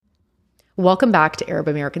Welcome back to Arab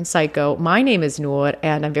American Psycho. My name is Noor,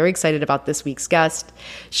 and I'm very excited about this week's guest.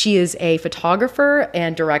 She is a photographer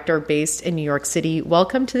and director based in New York City.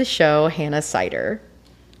 Welcome to the show, Hannah Sider.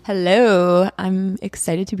 Hello, I'm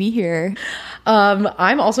excited to be here.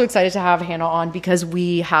 I'm also excited to have Hannah on because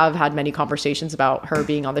we have had many conversations about her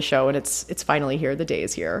being on the show, and it's finally here. The day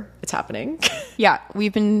is here. It's happening. Yeah,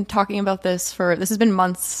 we've been talking about this has been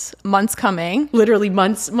months coming. Literally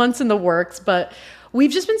months in the works, but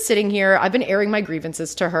we've just been sitting here. I've been airing my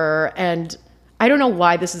grievances to her, and I don't know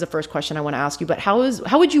why this is the first question I want to ask you, but how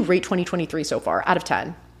would you rate 2023 so far out of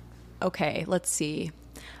 10? Okay, let's see.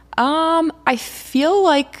 I feel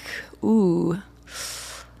like, I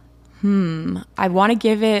want to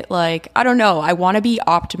give it I don't know. I want to be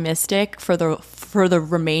optimistic for the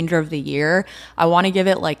remainder of the year. I want to give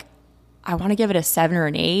it a 7 or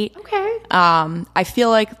an 8. Okay. I feel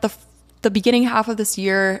like the beginning half of this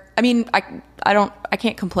year, I mean, I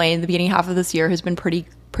can't complain. The beginning half of this year has been pretty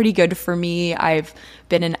good for me. I've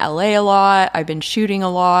been in LA a lot. I've been shooting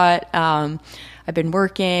a lot. I've been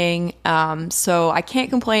working. So I can't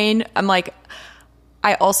complain.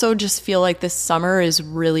 I also just feel like this summer is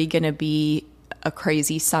really going to be a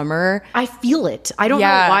crazy summer. I feel it. I don't know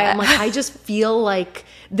why. I just feel like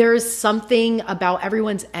there's something about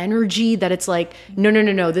everyone's energy that it's like,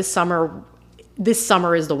 no, this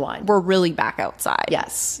summer is the one. We're really back outside.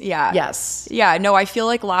 Yes. Yeah. Yes. Yeah. No, I feel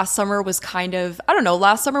like last summer was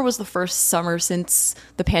last summer was the first summer since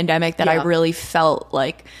the pandemic that I really felt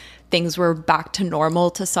like things were back to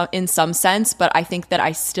normal in some sense. But I think that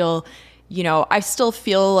I still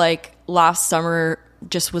feel like last summer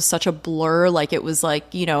just was such a blur. It was I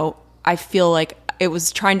feel like it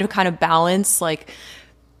was trying to kind of balance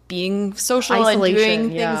being social and doing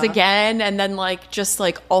things again, and then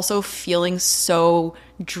also feeling so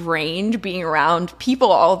drained being around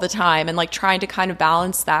people all the time and trying to kind of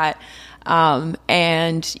balance that.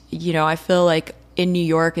 And I feel like in New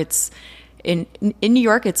York in New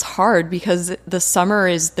York it's hard because the summer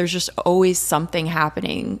there's just always something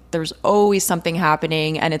happening. There's always something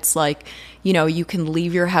happening, and it's you can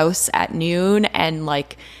leave your house at noon and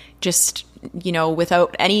just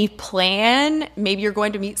without any plan, maybe you're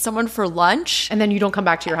going to meet someone for lunch. And then you don't come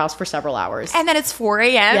back to your house for several hours. And then it's 4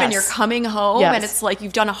 a.m. and you're coming home and it's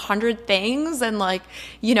you've done 100 things. And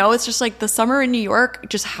it's just the summer in New York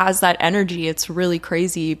just has that energy. It's really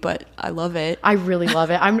crazy, but I love it. I really love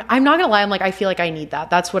it. I'm not going to lie. I feel like I need that.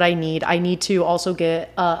 That's what I need. I need to also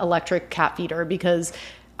get electric cat feeder because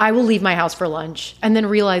I will leave my house for lunch and then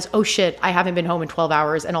realize, oh shit, I haven't been home in 12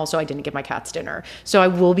 hours. And also I didn't get my cats dinner. So I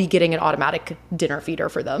will be getting an automatic dinner feeder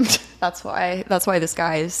for them. That's why this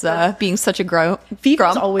guy is being such a grump.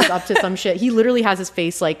 Feeder's always up to some shit. He literally has his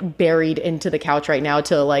face buried into the couch right now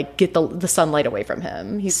to get the sunlight away from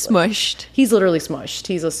him. He's smushed. He's literally smushed.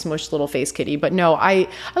 He's a smushed little face kitty. But no, I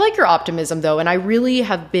like your optimism though. And I really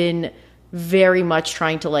have been very much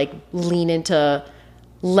trying to lean into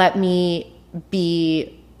let me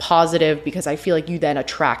be positive because I feel like you then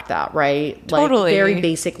attract that, right? Totally. Very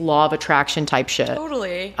basic law of attraction type shit.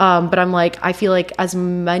 Totally. But I'm I feel like as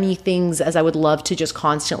many things as I would love to just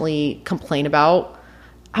constantly complain about,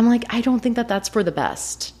 I'm I don't think that that's for the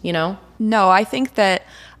best, No, I think that,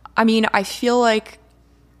 I feel like,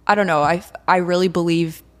 I don't know, I really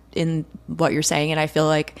believe in what you're saying, and I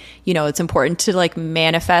feel it's important to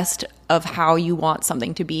manifest of how you want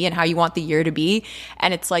something to be and how you want the year to be.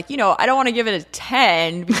 And it's I don't want to give it a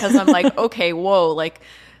 10 because I'm okay, whoa,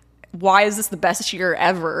 why is this the best year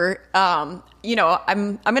ever? I'm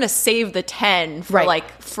gonna save the 10 for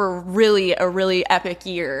for really a really epic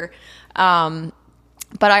year.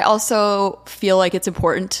 But I also feel like it's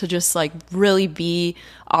important to just really be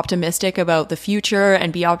optimistic about the future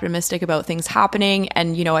and be optimistic about things happening.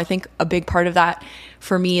 And, I think a big part of that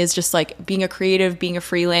for me is just being a creative, being a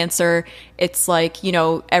freelancer. It's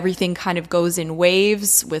everything kind of goes in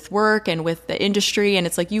waves with work and with the industry. And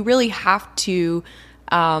it's you really have to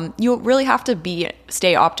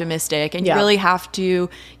stay optimistic, and you really have to,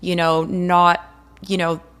 not,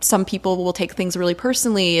 some people will take things really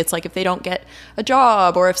personally. It's if they don't get a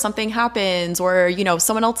job, or if something happens, or,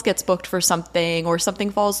 someone else gets booked for something, or something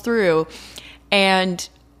falls through. And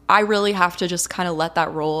I really have to just kind of let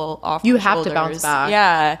that roll off. You have to bounce back.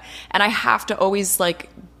 Yeah. And I have to always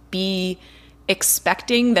be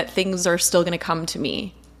expecting that things are still going to come to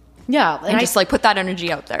me. Yeah. And just put that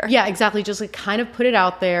energy out there. Yeah, exactly. Just kind of put it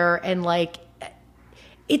out there, and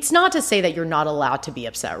it's not to say that you're not allowed to be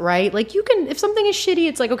upset, right? You can, if something is shitty,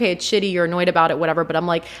 it's okay, it's shitty, you're annoyed about it, whatever. But I'm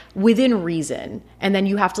within reason. And then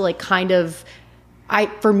you have to kind of,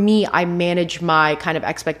 for me, I manage my kind of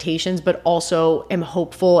expectations, but also am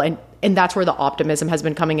hopeful and and that's where the optimism has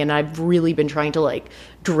been coming in. I've really been trying to like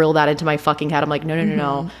drill that into my fucking head. I'm like,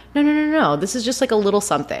 no. This is just like a little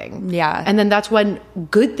something. Yeah. And then that's when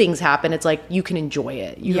good things happen. It's like, you can enjoy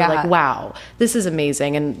it. You're like, wow, this is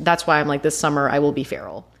amazing. And that's why I'm like, this summer I will be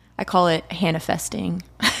feral. I call it Hannah-festing.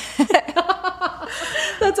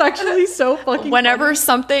 That's actually so fucking whenever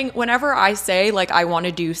funny. Whenever I say like I want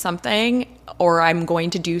to do something or I'm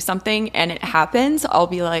going to do something and it happens, I'll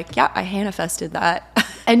be like, yeah, I Hannah-fested that.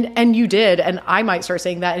 And you did, and I might start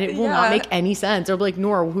saying that, and it will not make any sense. They'll be like,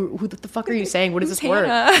 Nora, who the fuck are you saying? What is this word?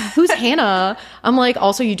 Who's Hannah? I'm like,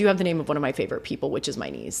 also, you do have the name of one of my favorite people, which is my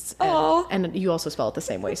niece. And you also spell it the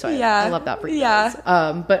same way, so I love that for you guys.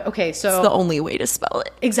 But okay, so... It's the only way to spell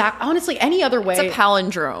it. Exactly. Honestly, any other way... It's a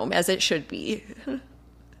palindrome, as it should be.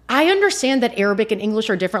 I understand that Arabic and English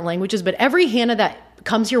are different languages, but every Hannah that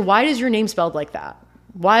comes here, why is your name spelled like that?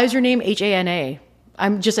 Why is your name Hana?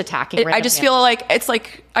 I'm just attacking. I just feel like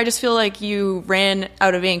I just feel like you ran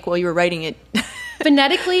out of ink while you were writing it.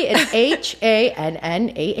 Phonetically, it's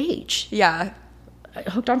Hannah. Yeah.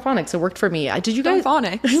 Hooked on phonics. It worked for me. Did you guys?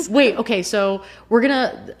 Phonics. Wait, okay. So we're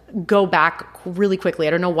gonna go back really quickly. I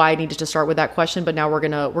don't know why I needed to start with that question, but now we're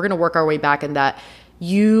gonna work our way back in that.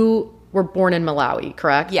 You were born in Malawi,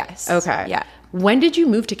 correct? Yes. Okay. Yeah. When did you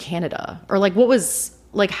move to Canada? Or like, what was...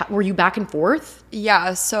 Like, were you back and forth?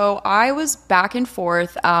 Yeah, so I was back and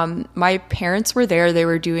forth. My parents were there. They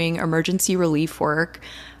were doing emergency relief work.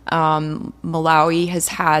 Malawi has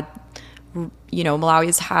had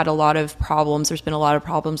a lot of problems. There's been a lot of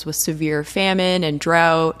problems with severe famine and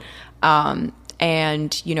drought,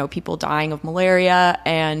 and, you know, people dying of malaria.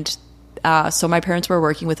 And so my parents were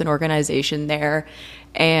working with an organization there,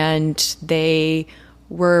 and they...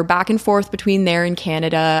 We're back and forth between there and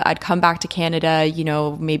Canada. I'd come back to Canada, you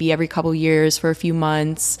know, maybe every couple years for a few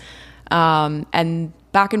months, and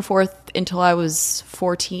back and forth until I was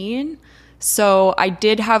 14. So I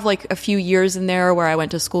did have like a few years in there where I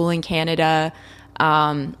went to school in Canada,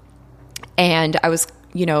 and I was,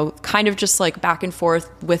 you know, kind of just like back and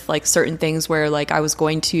forth with like certain things where like I was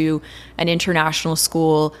going to an international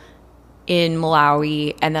school in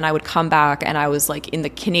Malawi, and then I would come back and I was like in the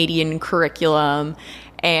Canadian curriculum.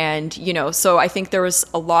 And, you know, so I think there was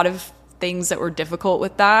a lot of things that were difficult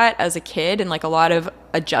with that as a kid, and like a lot of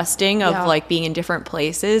adjusting of like being in different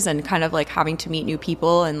places and kind of like having to meet new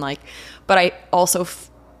people. And like, but I also,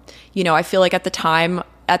 you know, I feel like at the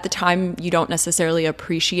time you don't necessarily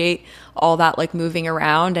appreciate all that like moving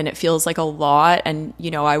around, and it feels like a lot. And,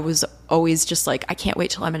 you know, I was always just like, I can't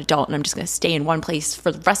wait till I'm an adult and I'm just going to stay in one place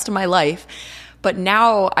for the rest of my life. But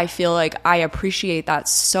now I feel like I appreciate that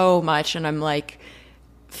so much, and I'm like,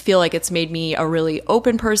 feel like it's made me a really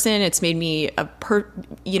open person. It's made me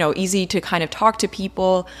easy to kind of talk to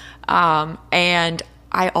people. And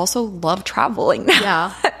I also love traveling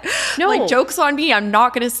now. Yeah. No. Like, joke's on me. I'm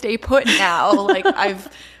not going to stay put now. Like,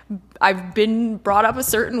 I've been brought up a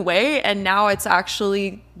certain way, and now it's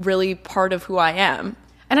actually really part of who I am.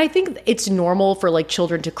 And I think it's normal for like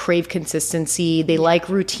children to crave consistency. They like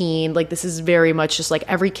routine. Like, this is very much just like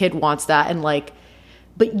every kid wants that. And like,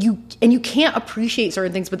 but you can't appreciate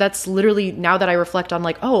certain things, but that's literally, now that I reflect on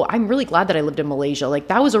like, oh, I'm really glad that I lived in Malaysia. Like,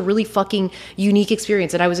 that was a really fucking unique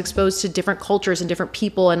experience, and I was exposed to different cultures and different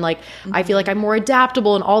people, and like, I feel like I'm more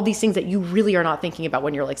adaptable and all these things that you really are not thinking about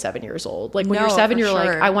when you're like 7 years old. Like, when you're 7, you're like,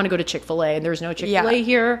 I want to go to Chick-fil-A, and there's no Chick-fil-A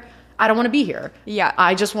here. I don't want to be here. Yeah.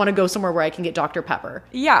 I just want to go somewhere where I can get Dr. Pepper.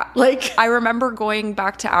 Yeah. Like, I remember going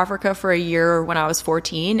back to Africa for a year when I was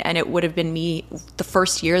 14, and it would have been me the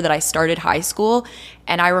first year that I started high school.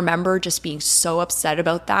 And I remember just being so upset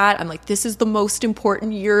about that. I'm like, this is the most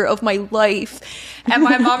important year of my life. And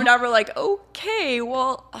my mom and dad were like, okay,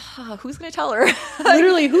 well, who's going to tell her?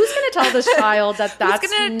 Literally, who's going to tell this child that that's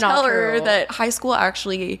who's gonna not tell her true? that high school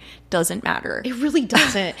actually doesn't matter? It really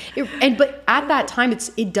doesn't. But at that time,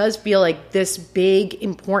 it does feel like this big,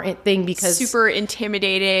 important thing, because super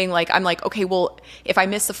intimidating. Like, I'm like, okay, well, if I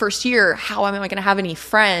miss the first year, how am I going to have any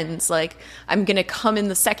friends? Like, I'm going to come in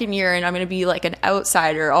the second year and I'm going to be like an outsider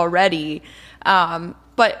already.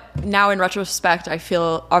 But now in retrospect, I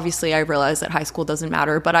feel, obviously I realize that high school doesn't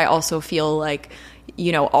matter, but I also feel like,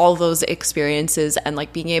 you know, all those experiences and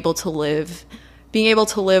like being able to live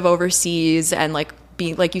overseas, and like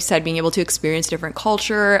being, like you said, being able to experience different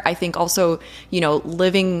culture. I think also, you know,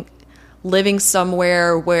 living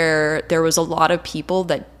somewhere where there was a lot of people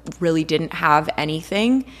that really didn't have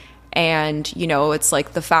anything. And, you know, it's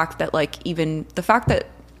like the fact that like, even the fact that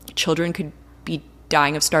children could be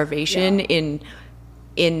dying of starvation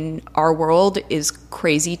in our world is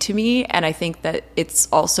crazy to me. And I think that it's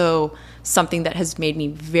also something that has made me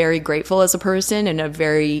very grateful as a person, and a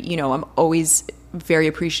very, you know, I'm always very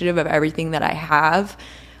appreciative of everything that I have.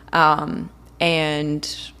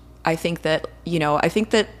 And I think that,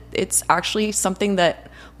 it's actually something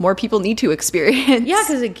that more people need to experience. Yeah,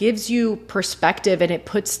 because it gives you perspective, and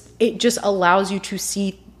it just allows you to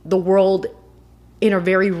see the world in a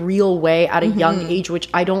very real way at a young age, which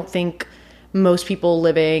I don't think most people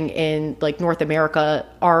living in like North America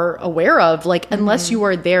are aware of. Like, unless you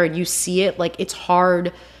are there and you see it, like, it's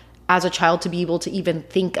hard as a child to be able to even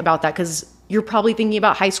think about that, because you're probably thinking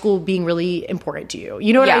about high school being really important to you.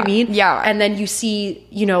 You know what I mean? Yeah. And then you see,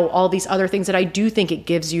 all these other things that I do think it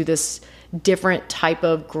gives you this different type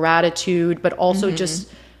of gratitude, but also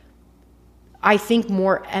just, I think,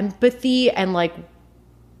 more empathy and like,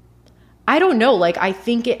 I don't know, like, I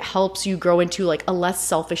think it helps you grow into like a less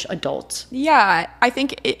selfish adult. Yeah, I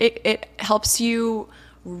think it helps you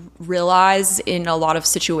realize in a lot of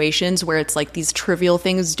situations where it's like these trivial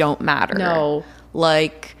things don't matter. No.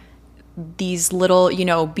 Like these little,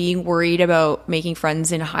 being worried about making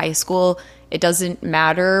friends in high school, it doesn't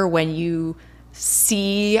matter when you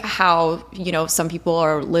see how, some people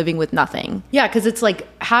are living with nothing. Yeah, because it's like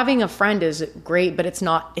having a friend is great, but it's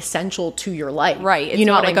not essential to your life. Right. It's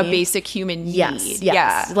not like a basic human need. Yes.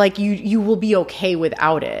 Yeah. Like you will be okay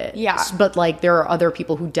without it. Yeah. But like there are other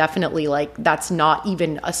people who definitely, like, that's not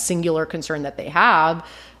even a singular concern that they have.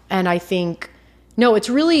 And I think, no, it's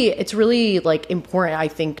really like important, I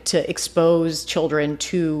think, to expose children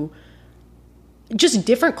to just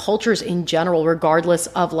different cultures in general, regardless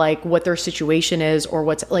of like what their situation is or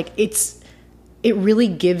what's like, it really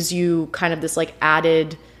gives you kind of this like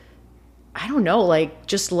added, I don't know, like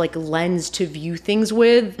just like lens to view things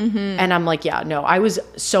with. And I'm like, yeah, no, I was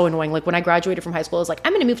so annoying. Like when I graduated from high school, I was like,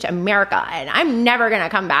 I'm going to move to America and I'm never going to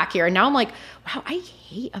come back here. And now I'm like, wow, I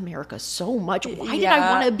hate America so much. Why did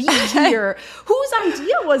I want to be here? Whose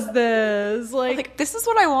idea was this? Like, this is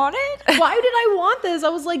what I wanted? Why did I want this? I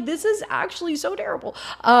was like, this is actually so terrible.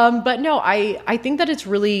 But no, I think that it's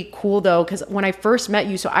really cool though, because when I first met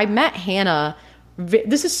you, so I met Hannah.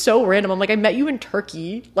 This is so random. I'm like, I met you in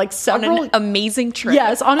Turkey, like several... On an amazing trip.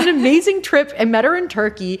 Yes, on an amazing trip. I met her in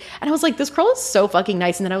Turkey. And I was like, this girl is so fucking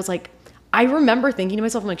nice. And then I was like, I remember thinking to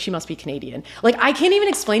myself, I'm like, she must be Canadian. Like, I can't even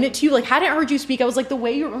explain it to you. Like, hadn't heard you speak, I was like, the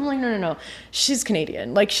way I'm like, no. She's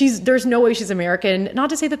Canadian. Like, there's no way she's American. Not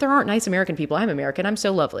to say that there aren't nice American people. I'm American. I'm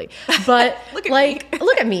so lovely. But look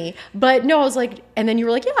at me. But no, I was like, and then you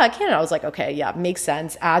were like, yeah, Canada. I was like, okay, yeah, makes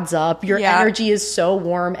sense. Adds up. Your energy is so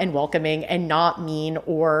warm and welcoming and not mean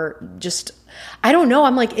or just, I don't know.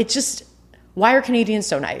 I'm like, it's just, why are Canadians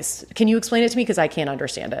so nice? Can you explain it to me? Because I can't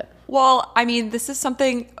understand it. Well, I mean, this is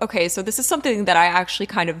something that I actually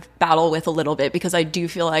kind of battle with a little bit, because I do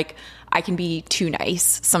feel like I can be too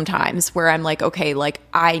nice sometimes, where I'm like, okay, like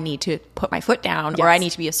I need to put my foot down, or I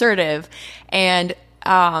need to be assertive. And,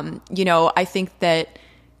 I think that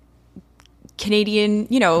Canadian,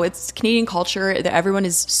 it's Canadian culture that everyone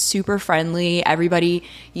is super friendly. Everybody,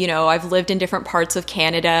 I've lived in different parts of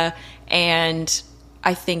Canada, and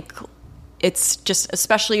I think it's just,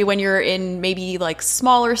 especially when you're in maybe like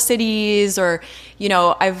smaller cities, or,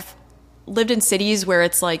 I've lived in cities where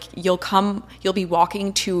it's like you'll be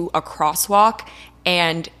walking to a crosswalk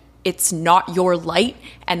and it's not your light,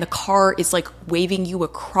 and the car is like waving you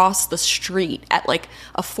across the street at like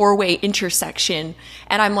a 4-way intersection.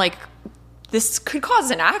 And I'm like, this could cause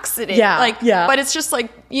an accident. Yeah. But it's just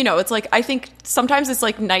like, it's like, I think sometimes it's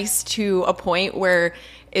like nice to a point where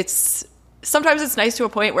sometimes it's nice to a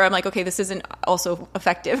point where I'm like, okay, this isn't also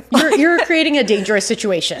effective. You're creating a dangerous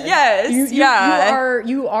situation. Yes.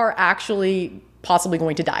 You are actually possibly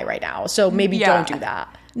going to die right now. So maybe don't do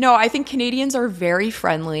that. No, I think Canadians are very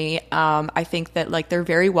friendly. I think that like they're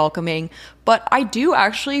very welcoming, but I do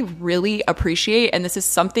actually really appreciate, and this is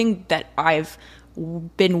something that I've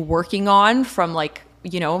been working on from like,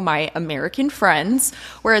 my American friends,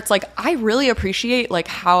 where it's like, I really appreciate like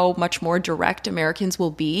how much more direct Americans will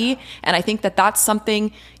be. And I think that that's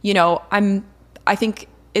something, I think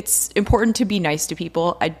it's important to be nice to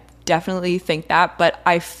people. I definitely think that, but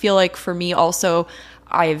I feel like for me also,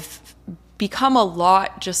 I've become a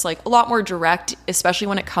lot more direct, especially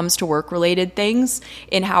when it comes to work related things,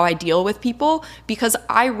 in how I deal with people, because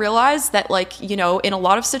I realize that like, in a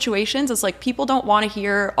lot of situations, it's like people don't want to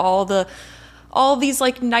hear all these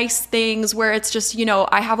like nice things, where it's just,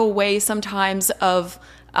 I have a way sometimes of,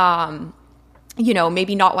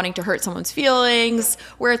 maybe not wanting to hurt someone's feelings,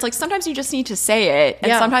 where it's like, sometimes you just need to say it.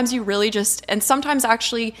 And sometimes you really and sometimes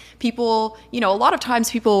actually people, a lot of times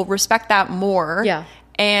people respect that more. Yeah.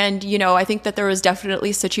 And, I think that there was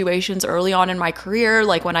definitely situations early on in my career,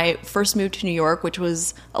 like when I first moved to New York, which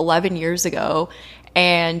was 11 years ago.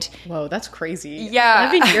 And whoa, that's crazy. Yeah.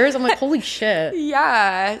 11 years. I'm like, holy shit.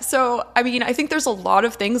 Yeah. So, I mean, I think there's a lot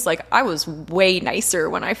of things, like I was way nicer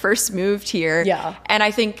when I first moved here. Yeah. And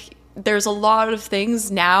I think there's a lot of things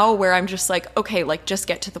now where I'm just like, okay, like just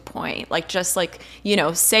get to the point. Like just like, you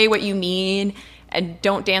know, say what you mean and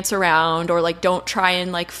don't dance around, or like don't try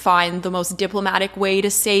and like find the most diplomatic way to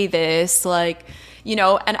say this. Like, you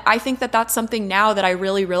know, and I think that that's something now that I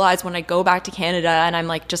really realize when I go back to Canada and I'm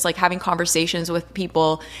like just like having conversations with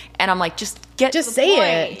people and I'm like, just say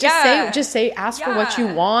point. it. Just say, ask for what you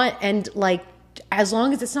want. And like, as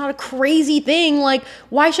long as it's not a crazy thing, like,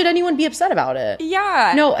 why should anyone be upset about it?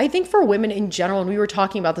 Yeah. No, I think for women in general, and we were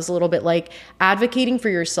talking about this a little bit, like advocating for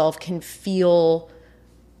yourself can feel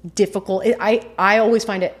difficult. I always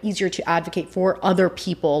find it easier to advocate for other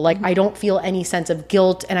people. Like I don't feel any sense of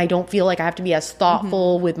guilt, and I don't feel like I have to be as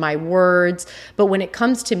thoughtful with my words. But when it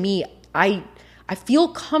comes to me, I feel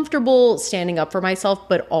comfortable standing up for myself,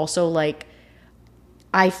 but also like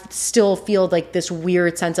I still feel like this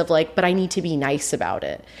weird sense of like, but I need to be nice about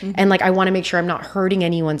it. And like, I want to make sure I'm not hurting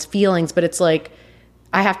anyone's feelings, but it's like,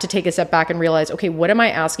 I have to take a step back and realize, okay, what am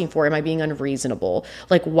I asking for? Am I being unreasonable?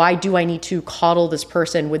 Like, why do I need to coddle this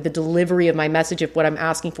person with the delivery of my message if what I'm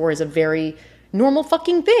asking for is a very normal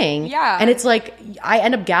fucking thing? Yeah. And it's like, I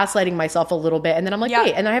end up gaslighting myself a little bit. And then I'm like,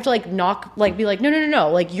 wait, and then I have to like be like,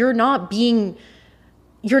 no. Like, you're not being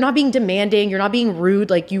demanding. You're not being rude.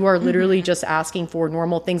 Like you are literally just asking for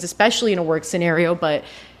normal things, especially in a work scenario. But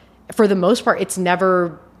for the most part, it's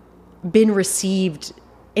never been received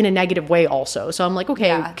in a negative way also. So I'm like,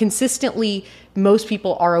 okay, consistently, most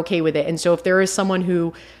people are okay with it. And so if there is someone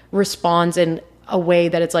who responds in a way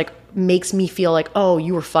that it's like, makes me feel like, oh,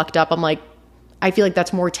 you were fucked up, I'm like, I feel like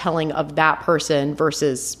that's more telling of that person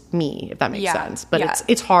versus me, if that makes sense. But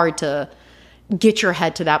it's hard to get your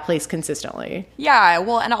head to that place consistently. Yeah.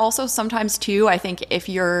 Well, and also sometimes too, I think if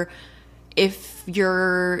you're,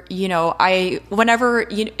 you know,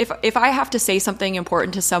 if I have to say something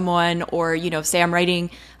important to someone, or, you know, say I'm writing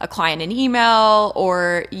a client an email,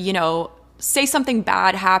 or, you know, say something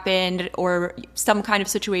bad happened, or some kind of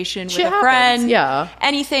situation with a friend,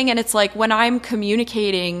 anything. And it's like, when I'm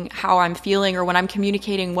communicating how I'm feeling, or when I'm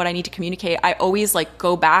communicating what I need to communicate, I always like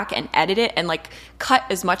go back and edit it and like cut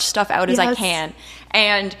as much stuff out as I can.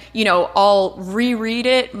 And, you know, I'll reread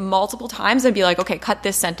it multiple times and be like, okay, cut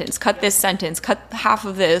this sentence, cut half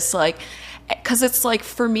of this. Like, because it's like,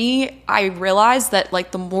 for me, I realize that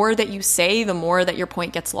like the more that you say, the more that your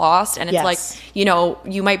point gets lost. And it's like, you know,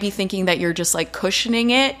 you might be thinking that you're just like cushioning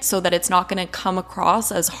it so that it's not going to come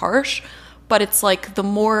across as harsh. But it's like, the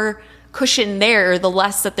more cushion there, the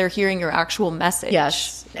less that they're hearing your actual message.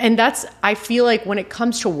 Yes. And I feel like when it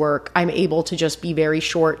comes to work, I'm able to just be very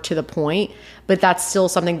short to the point, but that's still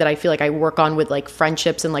something that I feel like I work on with like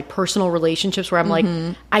friendships and like personal relationships, where I'm like,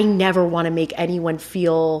 I never want to make anyone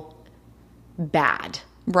feel bad.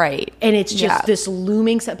 Right. And it's just this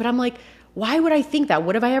looming set, but I'm like, why would I think that?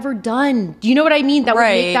 What have I ever done? Do you know what I mean? That would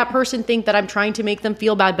make that person think that I'm trying to make them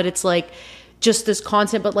feel bad, but it's like, just this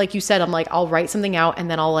constant. But like you said, I'm like, I'll write something out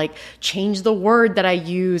and then I'll like change the word that I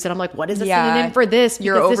use. And I'm like, what is the synonym for this? Because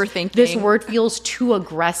you're overthinking. This word feels too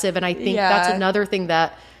aggressive. And I think that's another thing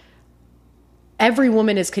that every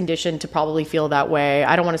woman is conditioned to probably feel that way.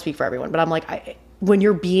 I don't want to speak for everyone, but I'm like, when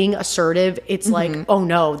you're being assertive, it's like, oh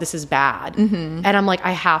no, this is bad. And I'm like,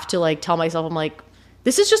 I have to like tell myself, I'm like,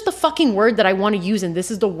 this is just the fucking word that I want to use. And this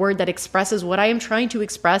is the word that expresses what I am trying to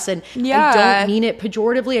express. And I don't mean it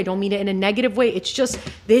pejoratively. I don't mean it in a negative way. It's just,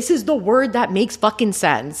 this is the word that makes fucking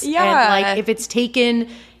sense. And like, if it's taken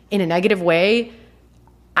in a negative way,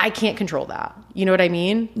 I can't control that. You know what I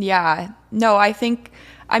mean? Yeah. No, I think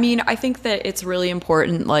that it's really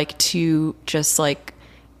important, like, to just like,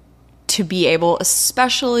 to be able,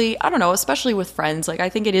 especially with friends, like I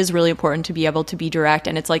think it is really important to be able to be direct.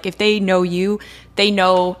 And it's like, if they know you, they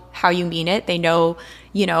know how you mean it. They know,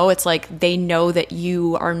 you know, it's like they know that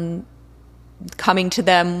you are coming to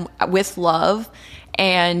them with love.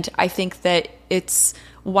 And I think that it's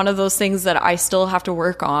one of those things that I still have to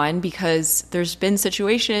work on, because there's been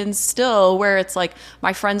situations still where it's like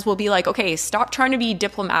my friends will be like, okay, stop trying to be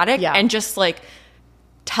diplomatic and just like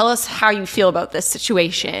tell us how you feel about this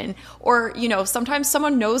situation. Or, you know, sometimes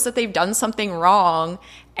someone knows that they've done something wrong,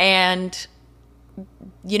 and,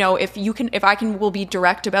 you know, if I will be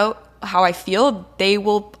direct about how I feel, they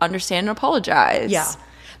will understand and apologize. Yeah.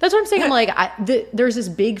 That's what I'm saying. I'm like, there's this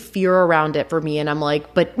big fear around it for me. And I'm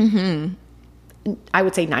like, but I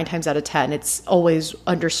would say 9 times out of 10, it's always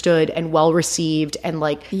understood and well received. And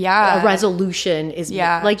like a resolution is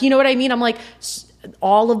like, you know what I mean? I'm like,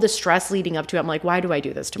 all of the stress leading up to it, I'm like, why do I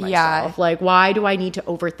do this to myself? Yeah. Like, why do I need to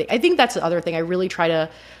overthink? I think that's the other thing. I really try to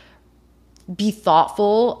be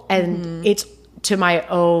thoughtful, and it's to my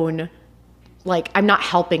own, like, I'm not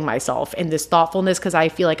helping myself in this thoughtfulness because I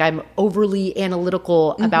feel like I'm overly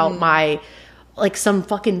analytical about my, like, some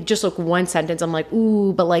fucking, just like one sentence, I'm like,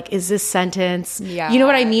 ooh, but like, is this sentence, you know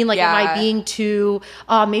what I mean? Like, am I being too,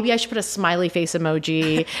 maybe I should put a smiley face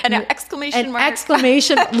emoji. An exclamation mark.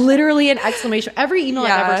 Exclamation, literally an exclamation. Every email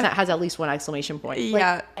I've ever sent has at least one exclamation point.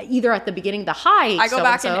 Like, either at the beginning, the hi, I go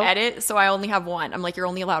back and edit, so I only have one. I'm like, you're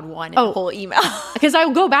only allowed one in the whole email. Because I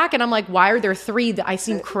will go back and I'm like, why are there three? That I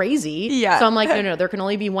seem crazy. Yeah. So I'm like, no, there can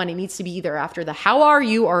only be one. It needs to be either after the how are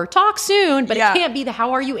you or talk soon, but it can't be the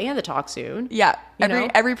how are you and the talk soon. Yeah.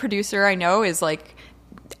 Every producer I know is like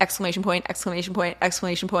exclamation point, exclamation point,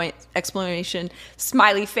 exclamation point, exclamation,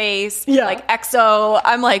 smiley face, like XO.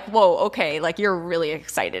 I'm like, whoa, okay, like you're really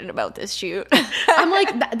excited about this shoot. I'm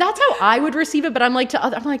like, that's how I would receive it, but I'm like,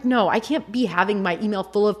 I'm like, no, I can't be having my email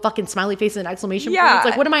full of fucking smiley faces and exclamation points.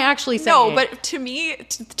 Like, what am I actually saying? No, but to me,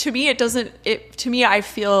 it doesn't. To me, I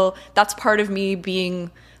feel that's part of me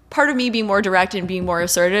being more direct and being more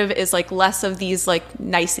assertive is like less of these like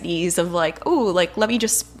niceties of like, oh, like let me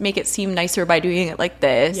just make it seem nicer by doing it like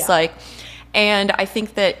this. Like, and I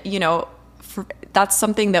think that, that's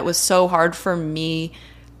something that was so hard for me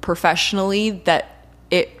professionally that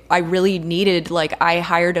I really needed, like I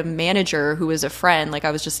hired a manager who was a friend, like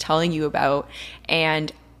I was just telling you about.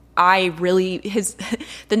 And the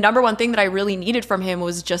number one thing that I really needed from him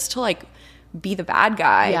was just to like be the bad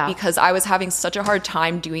guy because I was having such a hard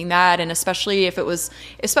time doing that. And especially if it was,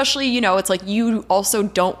 it's like you also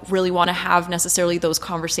don't really want to have necessarily those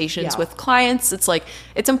conversations with clients. It's like,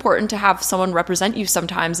 it's important to have someone represent you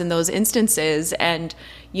sometimes in those instances. And,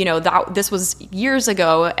 this was years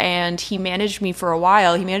ago and he managed me for a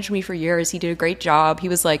while. He managed me for years. He did a great job. He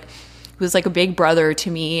was like a big brother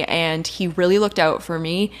to me and he really looked out for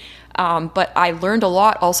me. But I learned a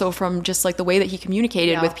lot also from just like the way that he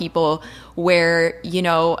communicated with people where,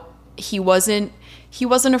 he wasn't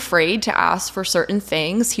afraid to ask for certain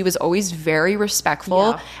things. He was always very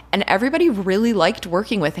respectful and everybody really liked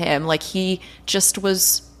working with him. Like he just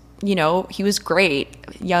was, he was great.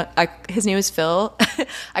 His name is Phil.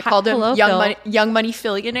 I called him Young Money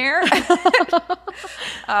Phillionaire.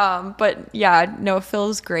 But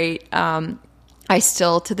Phil's great. I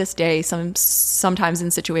still, to this day, sometimes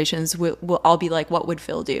in situations, I'll be like, what would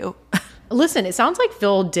Phil do? Listen, it sounds like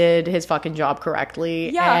Phil did his fucking job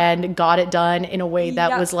correctly and got it done in a way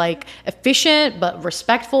that was like efficient but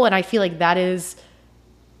respectful. And I feel like that is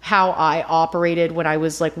how I operated when I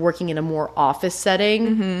was like working in a more office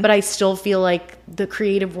setting. But I still feel like the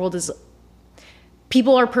creative world is...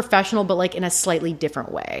 people are professional, but like in a slightly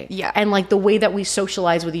different way. Yeah. And like the way that we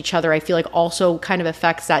socialize with each other, I feel like also kind of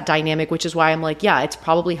affects that dynamic, which is why I'm like, it's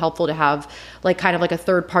probably helpful to have like kind of like a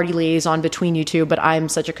third party liaison between you two. But I'm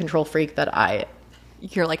such a control freak that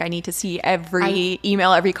you're like, I need to see every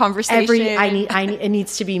email, every conversation. It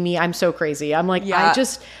needs to be me. I'm so crazy. I'm like,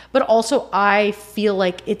 but also I feel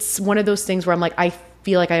like it's one of those things where I'm like, I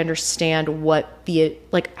feel like I understand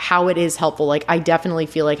how it is helpful. Like I definitely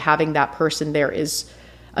feel like having that person there is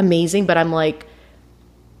amazing, but I'm like,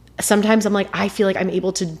 sometimes I'm like, I feel like I'm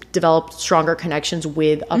able to develop stronger connections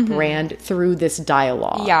with a brand through this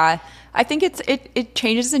dialogue. Yeah. I think it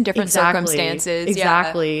changes in different circumstances.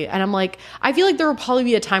 Exactly. And I'm like, I feel like there will probably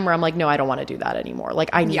be a time where I'm like, no, I don't want to do that anymore. Like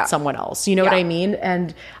I need someone else. You know what I mean?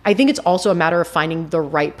 And I think it's also a matter of finding the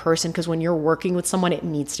right person, because when you're working with someone, it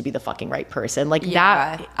needs to be the fucking right person. Like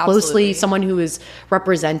that closely, someone who is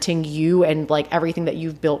representing you and like everything that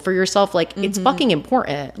you've built for yourself. Like it's fucking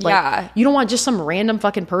important. Like you don't want just some random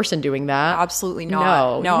fucking person doing that. Absolutely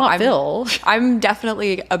not. No, I'm Phil. I'm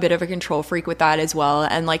definitely a bit of a control freak with that as well.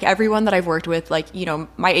 And like everyone that I've worked with, like,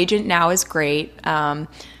 my agent now is great. My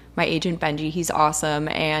agent Benji, he's awesome.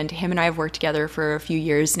 And him and I have worked together for a few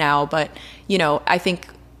years now. But, I think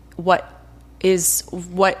what is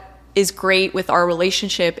great with our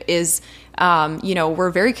relationship is, we're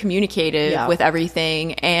very communicative with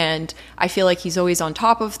everything. And I feel like he's always on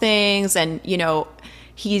top of things. And,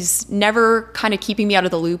 he's never kind of keeping me out of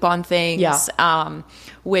the loop on things.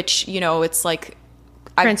 Which, it's like,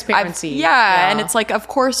 transparency. And it's like, of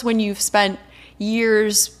course, when you've spent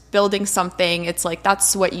years building something, it's like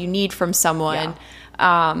that's what you need from someone.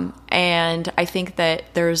 And I think that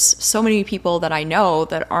there's so many people that I know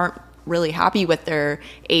that aren't really happy with their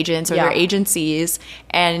agents or their agencies.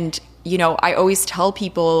 And I always tell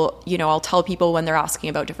people, I'll tell people when they're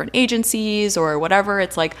asking about different agencies or whatever,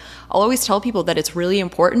 it's like I'll always tell people that it's really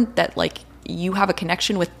important that like you have a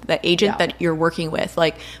connection with the agent that you're working with.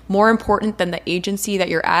 Like, more important than the agency that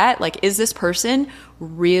you're at, like, is this person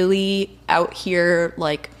really out here,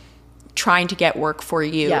 like, trying to get work for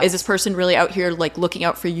you? Yes. Is this person really out here, like, looking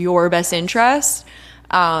out for your best interest?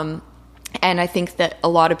 And I think that a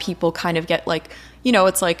lot of people kind of get, like, you know,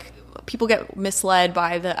 it's like people get misled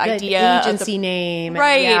by the idea agency name,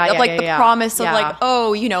 right? Of like the promise of like, Yeah.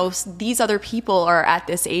 oh, you know, these other people are at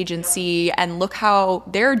this agency and look how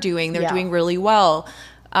they're doing. They're doing really well.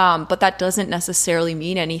 But that doesn't necessarily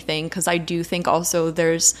mean anything, because I do think also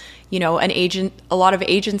there's, you know, a lot of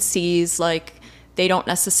agencies, like, they don't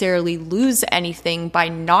necessarily lose anything by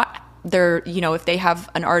not they're, you know, if they have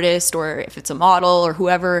an artist or if it's a model or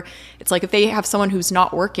whoever, it's like if they have someone who's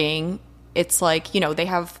not working, it's like, you know, they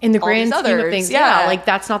have in the all grand these scheme others. of things, yeah, like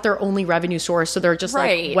that's not their only revenue source, so they're just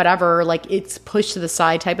Right. like whatever, like it's pushed to the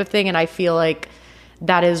side type of thing. And I feel like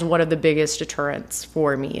that is one of the biggest deterrents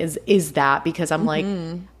for me is that, because I'm like,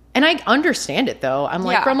 and I understand it though. I'm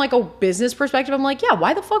like, Yeah. from like a business perspective, I'm like, yeah,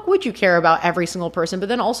 why the fuck would you care about every single person? But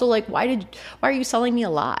then also like, why are you selling me a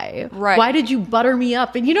lie? Right. Why did you butter me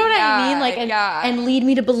up? And you know what I mean? Like, and lead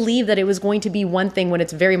me to believe that it was going to be one thing when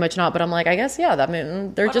it's very much not. But I'm like, I guess, yeah, that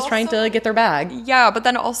mean, they're just trying to get their bag. Yeah, but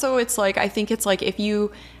then also it's like, I think it's like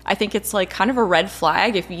I think it's like kind of a red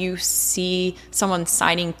flag if you see someone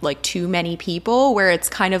signing like too many people, where it's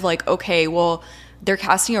kind of like, okay, well, they're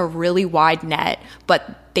casting a really wide net,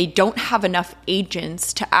 but they don't have enough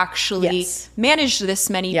agents to actually manage this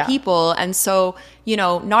many people. And so, you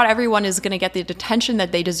know, not everyone is going to get the attention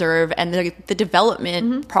that they deserve. And the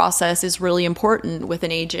development process is really important with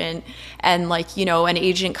an agent. And like, you know, an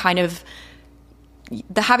agent kind of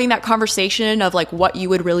having that conversation of like what you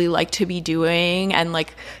would really like to be doing. And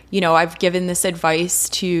like, you know, I've given this advice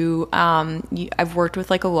to, I've worked with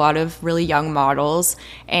like a lot of really young models,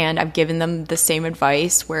 and I've given them the same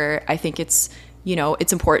advice where I think it's, you know,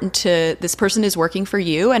 it's important to, this person is working for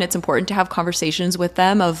you, and it's important to have conversations with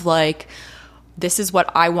them of like, this is what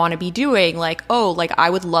I want to be doing. Like, oh, like I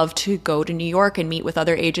would love to go to New York and meet with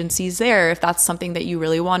other agencies there if that's something that you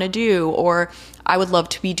really want to do. Or I would love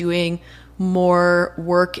to be doing more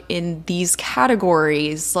work in these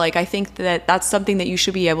categories. Like, I think that that's something that you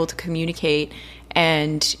should be able to communicate.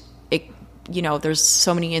 And it, you know, there's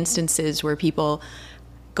so many instances where people,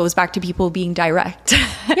 goes back to people being direct.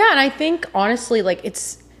 Yeah, and I think honestly, like,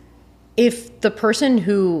 it's, if the person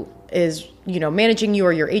who is, you know, managing you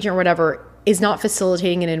or your agent or whatever is not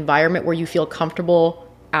facilitating an environment where you feel comfortable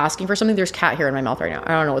asking for something. There's cat hair in my mouth right now.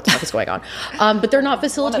 I don't know what the fuck is going on. But they're not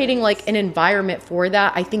facilitating like an environment for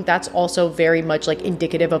that. I think that's also very much like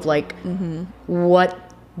indicative of like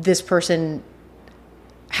what this person,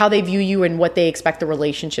 how they view you and what they expect the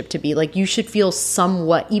relationship to be. Like, you should feel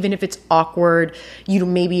somewhat, even if it's awkward, you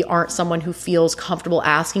maybe aren't someone who feels comfortable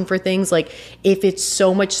asking for things. Like, if it's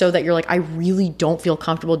so much so that you're like, I really don't feel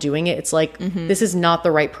comfortable doing it, it's like, this is not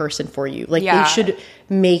the right person for you. Like, they should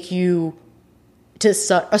make you to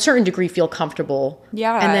a certain degree feel comfortable.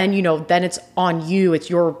 Yeah. And then, you know, then it's on you.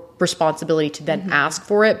 It's your responsibility to then ask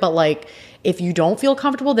for it. But like, if you don't feel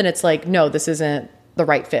comfortable, then it's like, no, this isn't the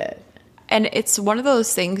right fit. And it's one of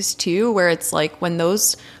those things too, where it's like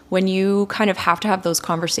when you kind of have to have those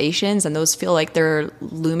conversations, and those feel like they're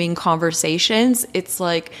looming conversations, it's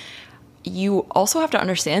like, you also have to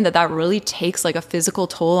understand that really takes like a physical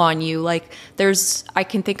toll on you. Like, I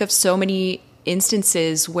can think of so many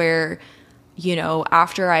instances where, you know,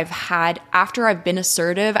 after I've been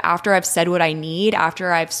assertive, after I've said what I need,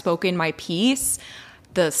 after I've spoken my piece,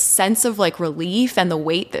 the sense of like relief and the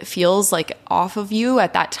weight that feels like off of you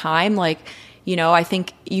at that time, like, you know, I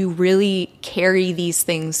think you really carry these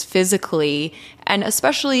things physically. And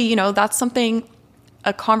especially, you know, that's something,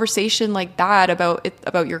 a conversation like that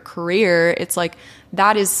about your career, it's like,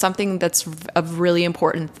 that is something that's a really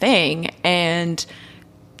important thing. And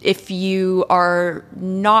if you are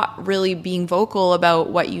not really being vocal about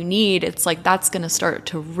what you need, it's like, that's going to start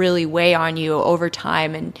to really weigh on you over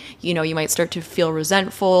time. And, you know, you might start to feel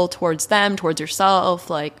resentful towards them, towards yourself.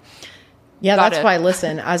 Like, yeah, that's why,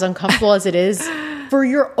 listen, as uncomfortable as it is for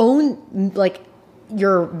your own, like,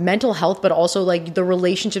 your mental health, but also like the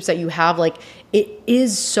relationships that you have, like, it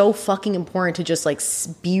is so fucking important to just like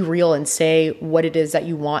be real and say what it is that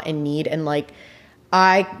you want and need. And like,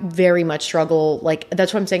 I very much struggle. Like,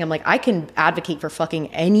 that's what I'm saying. I'm like, I can advocate for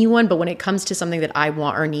fucking anyone, but when it comes to something that I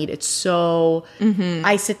want or need, it's so,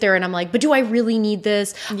 I sit there and I'm like, but do I really need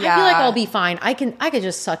this? I feel like I'll be fine. I can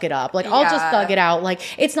just suck it up. Like, I'll just thug it out. Like,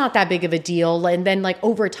 it's not that big of a deal. And then like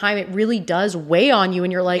over time, it really does weigh on you.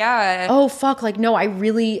 And you're like, oh fuck, like, no, I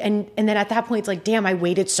really, and then at that point it's like, damn, I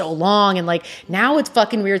waited so long. And like, now it's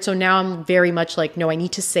fucking weird. So now I'm very much like, no, I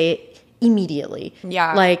need to say it immediately.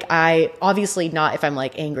 Yeah. Like I obviously not if I'm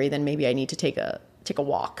like angry, then maybe I need to take a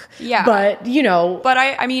walk. Yeah. But but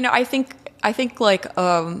I mean, I think like,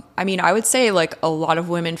 I mean, I would say like a lot of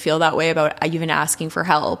women feel that way about even asking for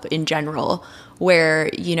help in general, where,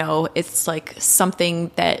 it's like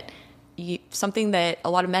something that a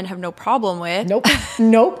lot of men have no problem with. Nope.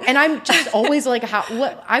 And I'm just always like,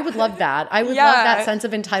 I would love that. I would love that sense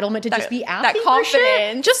of entitlement to just be asking that confidence. for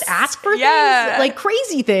shit. Just ask for things, like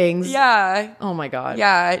crazy things. Yeah. Oh my God.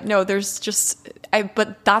 Yeah. No, there's just,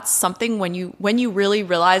 but that's something when you really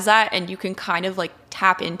realize that, and you can kind of like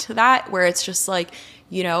tap into that, where it's just like,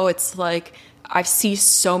 it's like, I see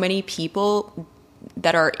so many people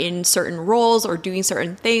that are in certain roles or doing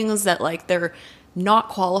certain things that like they're not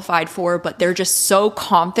qualified for, but they're just so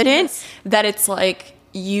confident that it's like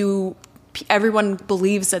everyone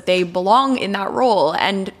believes that they belong in that role.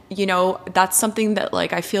 And, that's something that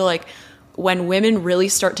like, I feel like when women really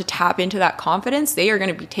start to tap into that confidence, they are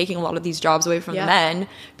going to be taking a lot of these jobs away from the men,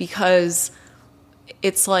 because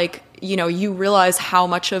it's like, you realize how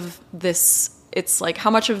much of this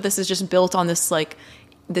is just built on this, like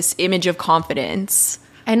this image of confidence.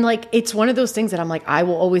 And like, it's one of those things that I'm like, I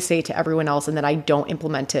will always say to everyone else, and then I don't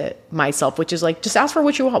implement it myself, which is like, just ask for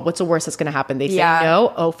what you want. What's the worst that's going to happen? They say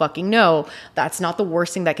no. Oh, fucking no. That's not the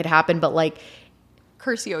worst thing that could happen. But like,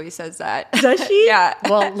 Kirsty always says that. Does she? Yeah.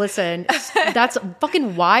 Well, listen, that's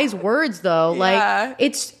fucking wise words though. Like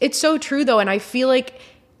it's so true though. And I feel like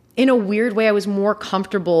in a weird way, I was more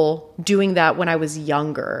comfortable doing that when I was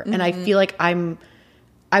younger. And I feel like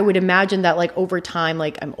I would imagine that like over time,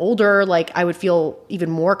 like I'm older, like I would feel even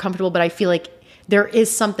more comfortable, but I feel like there is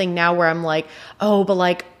something now where I'm like, oh, but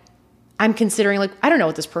like I'm considering like, I don't know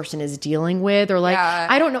what this person is dealing with, or like,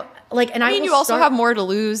 I don't know. Like, and I mean, you also have more to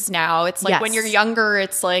lose now. It's like when you're younger,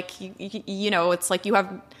 it's like, it's like you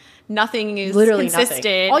have nothing is literally consistent.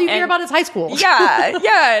 Nothing. All you hear about is high school.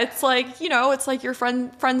 Yeah. It's like, it's like your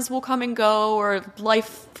friends will come and go, or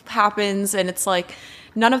life happens, and it's like,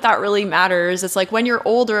 none of that really matters. It's like when you're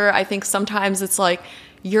older, I think sometimes it's like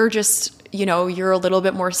you're just, you're a little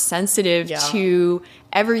bit more sensitive to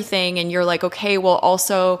everything. And you're like, okay, well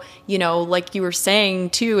also, like you were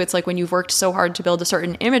saying too, it's like when you've worked so hard to build a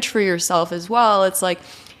certain image for yourself as well, it's like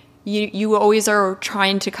you always are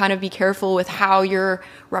trying to kind of be careful with how you're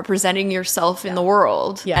representing yourself in the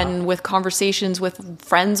world and with conversations with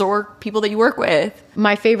friends or people that you work with.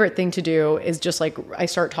 My favorite thing to do is just like, I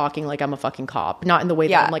start talking like I'm a fucking cop, not in the way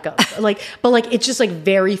that I'm like but like, it's just like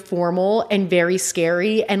very formal and very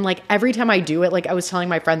scary. And like every time I do it, like I was telling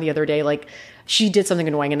my friend the other day, like she did something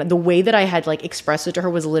annoying, and the way that I had like expressed it to her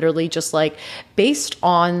was literally just like, based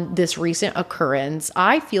on this recent occurrence,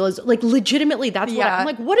 I feel as like legitimately that's what I'm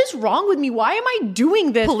like, what is wrong with me? Why am I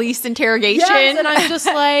doing this? Police interrogation. Yes, and I'm just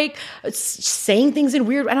like saying things in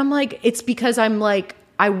weird, and I'm like, it's because I'm like,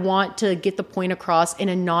 I want to get the point across in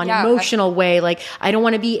a non-emotional way. Like, I don't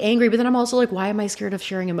want to be angry, but then I'm also like, why am I scared of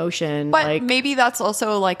sharing emotion? But like, maybe that's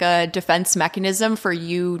also like a defense mechanism for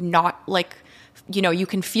you, not like, you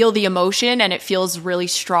can feel the emotion and it feels really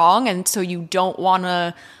strong. And so you don't want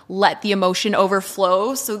to let the emotion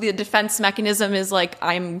overflow. So the defense mechanism is like,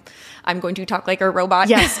 I'm going to talk like a robot.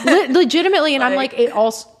 Yes, legitimately. And I'm like, it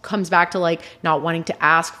all comes back to like not wanting to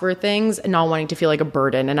ask for things and not wanting to feel like a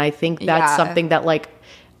burden. And I think that's something that like,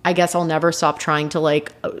 I guess I'll never stop trying to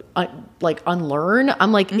like unlearn.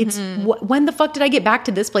 I'm like, it's when the fuck did I get back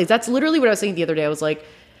to this place? That's literally what I was saying the other day. I was like,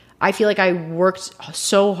 I feel like I worked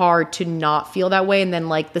so hard to not feel that way. And then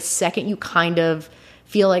like the second you kind of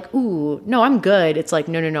feel like, ooh, no, I'm good. It's like,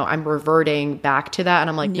 no, I'm reverting back to that. And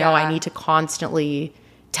I'm like, no, I need to constantly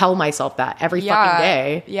tell myself that every fucking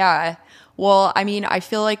day. Yeah. Well, I mean, I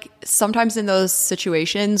feel like sometimes in those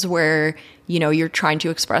situations where, you're trying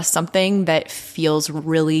to express something that feels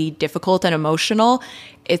really difficult and emotional,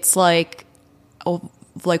 it's like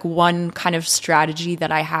one kind of strategy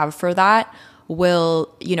that I have for that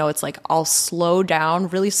will, it's like I'll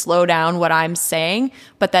really slow down what I'm saying,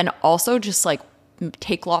 but then also just like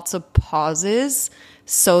take lots of pauses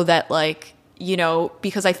so that like,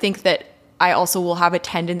 because I think that I also will have a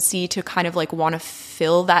tendency to kind of like want to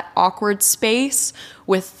fill that awkward space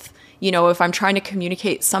with, if I'm trying to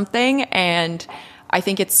communicate something. And I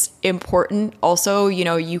think it's important also,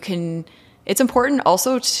 it's important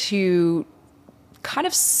also to kind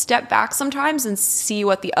of step back sometimes and see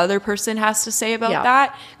what the other person has to say about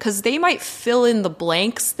that, because they might fill in the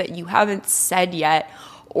blanks that you haven't said yet,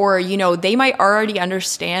 or they might already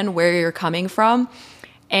understand where you're coming from.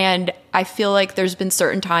 And I feel like there's been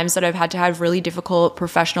certain times that I've had to have really difficult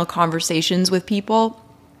professional conversations with people,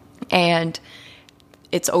 and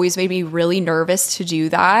it's always made me really nervous to do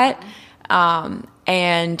that.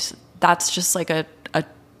 And that's just like a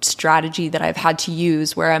strategy that I've had to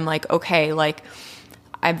use where I'm like, okay, like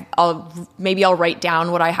I'll write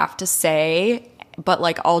down what I have to say, but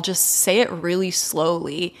like I'll just say it really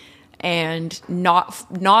slowly and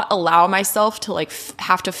not allow myself to like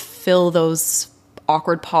have to fill those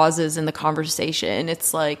awkward pauses in the conversation.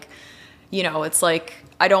 It's like, it's like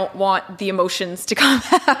I don't want the emotions to come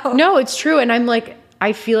out. No, it's true. And I'm like,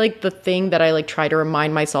 I feel like the thing that I like try to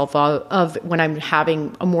remind myself of when I'm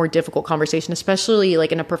having a more difficult conversation, especially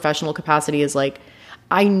like in a professional capacity, is like,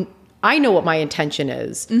 I know what my intention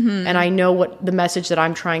is, and I know what the message that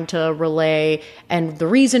I'm trying to relay and the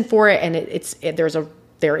reason for it. And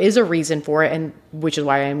there is a reason for it, and which is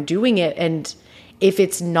why I'm doing it. And if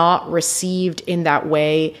it's not received in that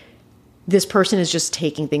way, this person is just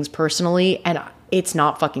taking things personally, and it's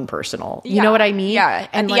not fucking personal. You know what I mean? Yeah.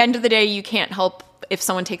 And at the end of the day, you can't help if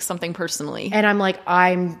someone takes something personally. And I'm like,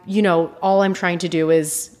 all I'm trying to do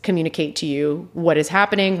is communicate to you what is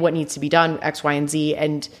happening, what needs to be done, X, Y, and Z.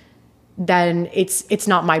 And then it's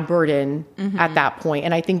not my burden at that point.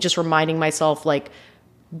 And I think just reminding myself, like,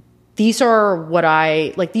 these are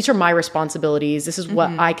my responsibilities. This is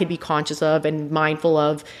what I could be conscious of and mindful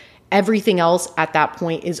of. Everything else at that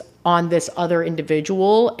point is on this other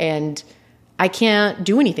individual, and I can't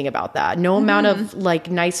do anything about that. No amount of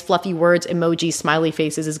like nice fluffy words, emoji, smiley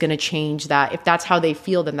faces is going to change that. If that's how they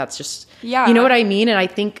feel, then that's just, you know what I mean? And I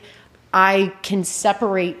think I can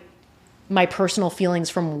separate my personal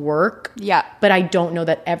feelings from work. Yeah. But I don't know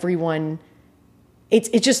that everyone, it's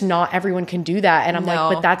just not everyone can do that. And I'm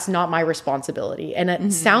like, but that's not my responsibility. And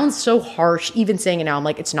it sounds so harsh, even saying it now. I'm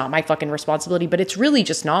like, it's not my fucking responsibility, but it's really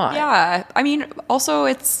just not. Yeah. I mean, also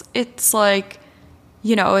it's like,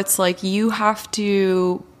 it's like you have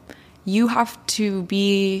to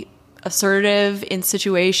be assertive in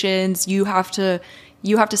situations. You have to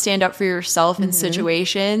stand up for yourself in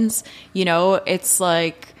situations. It's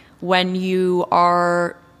like when you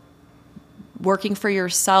are working for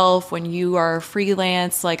yourself, when you are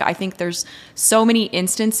freelance, like I think there's so many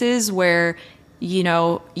instances where,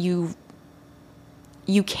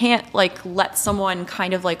 you can't like let someone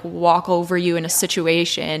kind of like walk over you in a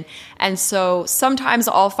situation. And so sometimes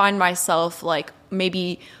I'll find myself like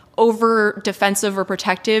maybe over defensive or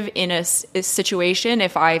protective in a situation.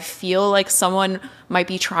 If I feel like someone might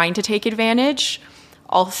be trying to take advantage,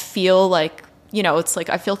 I'll feel like, it's like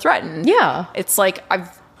I feel threatened. Yeah. It's like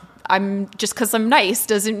I'm just because I'm nice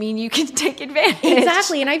doesn't mean you can take advantage.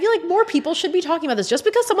 Exactly. And I feel like more people should be talking about this. Just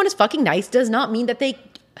because someone is fucking nice does not mean that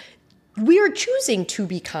we are choosing to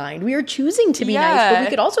be kind. We are choosing to be nice, but we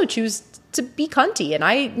could also choose to be cunty. And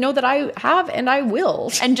I know that I have, and I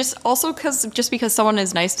will. And just because someone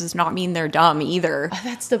is nice does not mean they're dumb either.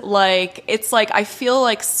 It's like, I feel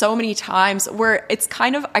like so many times where I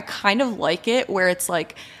kind of like it, where it's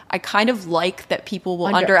like, I kind of like that people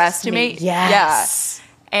will underestimate. Yes. Yeah.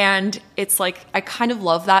 And it's like, I kind of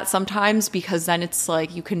love that sometimes, because then it's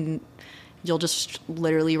like, you'll just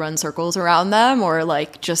literally run circles around them, or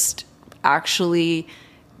like just actually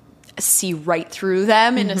see right through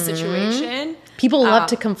them in a situation. People love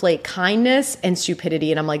to conflate kindness and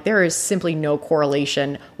stupidity. And I'm like, there is simply no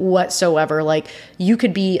correlation whatsoever. Like, you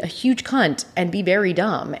could be a huge cunt and be very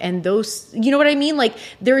dumb. And those, you know what I mean? Like,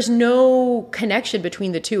 there's no connection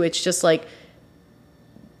between the two. It's just like,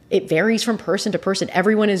 it varies from person to person.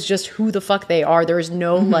 Everyone is just who the fuck they are. There's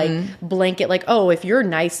no like blanket, like, oh, if you're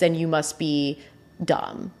nice, then you must be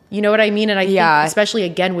dumb. You know what I mean? And I think, especially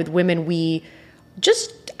again with women, we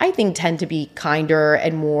just, I think, tend to be kinder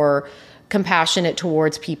and more compassionate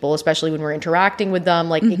towards people, especially when we're interacting with them.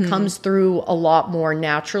 Like, it comes through a lot more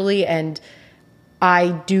naturally. And I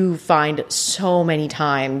do find so many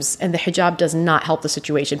times, and the hijab does not help the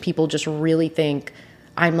situation, people just really think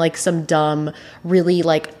I'm like some dumb, really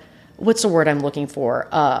like, what's the word I'm looking for?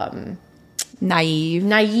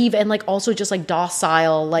 Naive, and like also just like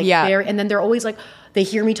docile, like and then they're always like, they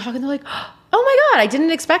hear me talking, they're like, oh my God, I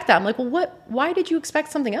didn't expect that. I'm like, well, why did you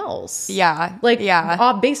expect something else? Yeah. Like,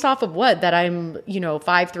 based off of what? That I'm,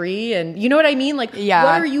 5'3", and you know what I mean? Like, what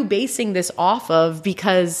are you basing this off of?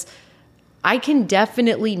 Because I can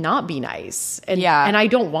definitely not be nice. And I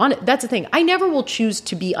don't want it. That's the thing. I never will choose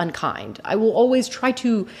to be unkind. I will always try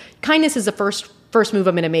to, kindness is the first move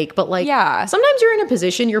I'm going to make. But like, sometimes you're in a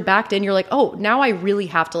position, you're backed in, you're like, oh, now I really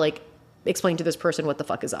have to like explain to this person what the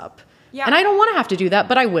fuck is up. Yeah. And I don't want to have to do that,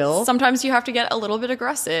 but I will. Sometimes you have to get a little bit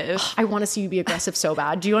aggressive. I want to see you be aggressive so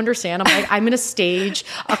bad. Do you understand? I'm like, I'm going to stage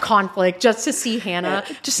a conflict just to see Hannah.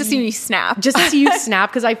 Just to see me snap. Just to see you snap,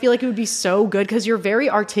 because I feel like it would be so good, because you're very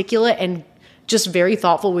articulate and just very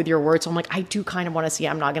thoughtful with your words. So I'm like, I do kind of want to see,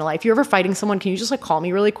 I'm not gonna lie. If you're ever fighting someone, can you just like call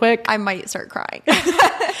me really quick? I might start crying.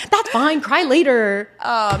 That's fine. Cry later.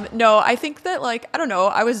 No, I think that like, I don't know.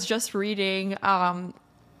 I was just reading, I'm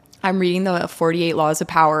reading the 48 Laws of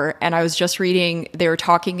Power, and I was just reading, they were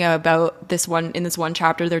talking about in this one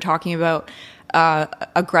chapter, they're talking about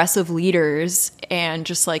aggressive leaders, and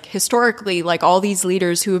just like historically, like all these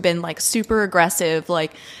leaders who have been like super aggressive,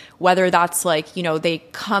 like whether that's like, you know, they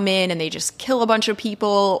come in and they just kill a bunch of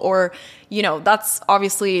people, or, you know, that's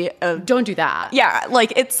obviously don't do that. Yeah,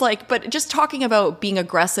 like it's like, but just talking about being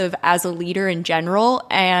aggressive as a leader in general,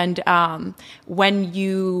 and when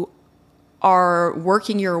you are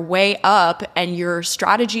working your way up and your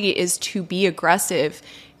strategy is to be aggressive,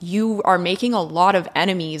 you are making a lot of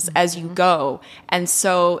enemies as you go. And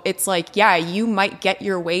so it's like, yeah, you might get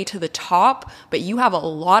your way to the top, but you have a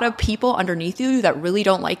lot of people underneath you that really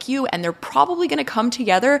don't like you, and they're probably going to come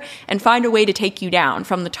together and find a way to take you down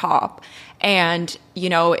from the top. And, you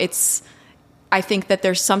know, I think that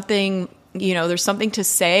there's something to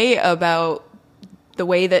say about the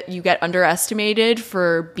way that you get underestimated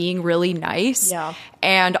for being really nice. Yeah.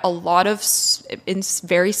 And a lot of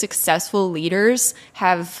very successful leaders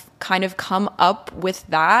have kind of come up with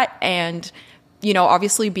that. And, you know,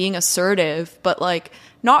 obviously being assertive, but like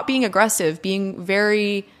not being aggressive, being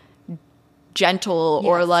very gentle, yes,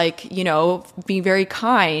 or like, you know, being very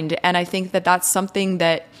kind. And I think that that's something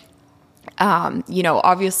that, you know,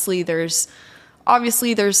 obviously there's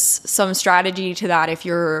some strategy to that if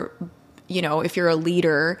you're a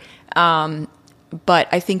leader. But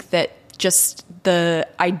I think that just the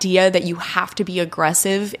idea that you have to be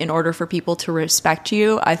aggressive in order for people to respect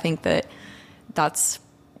you, I think that that's,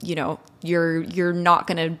 you know, you're not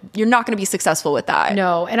going to be successful with that.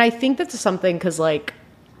 No. And I think that's something, cause like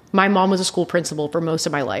my mom was a school principal for most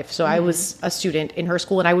of my life. So I was a student in her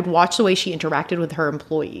school, and I would watch the way she interacted with her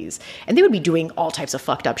employees, and they would be doing all types of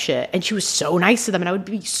fucked up shit. And she was so nice to them. And I would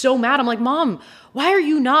be so mad. I'm like, Mom, why are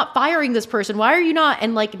you not firing this person? Why are you not?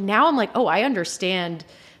 And like, now I'm like, oh, I understand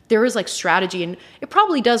there is like strategy, and it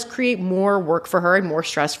probably does create more work for her and more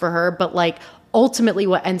stress for her. But like, ultimately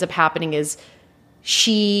what ends up happening is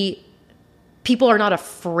people are not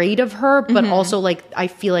afraid of her, but also like, I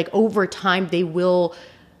feel like over time they will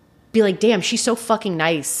be like, damn, she's so fucking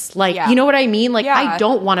nice. Like, you know what I mean? Like, I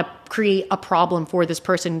don't want to create a problem for this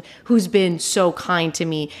person who's been so kind to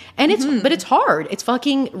me. And but it's hard. It's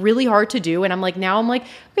fucking really hard to do. And I'm like,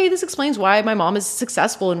 okay, this explains why my mom is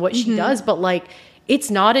successful in what she does. But like, it's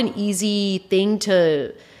not an easy thing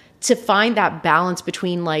to find that balance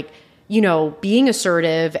between like, you know, being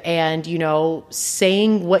assertive and, you know,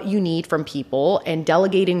 saying what you need from people and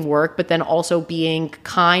delegating work, but then also being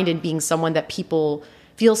kind and being someone that people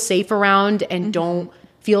feel safe around and don't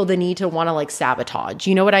feel the need to want to like sabotage.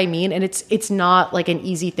 You know what I mean? And it's not like an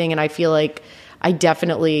easy thing. And I feel like I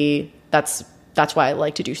definitely, that's why I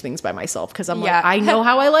like to do things by myself. Cause I'm like, I know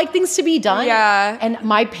how I like things to be done. Yeah. And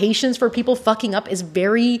my patience for people fucking up is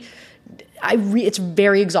it's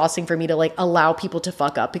very exhausting for me to like allow people to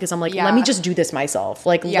fuck up, because I'm like, let me just do this myself.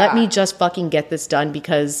 Like, let me just fucking get this done,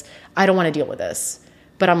 because I don't want to deal with this.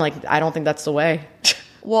 But I'm like, I don't think that's the way.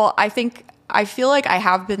 Well, I feel like I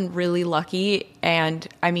have been really lucky. And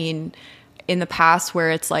I mean, in the past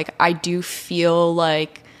where it's like, I do feel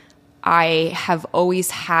like I have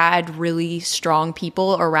always had really strong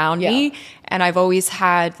people around me. And I've always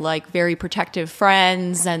had like very protective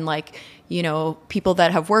friends and like, you know, people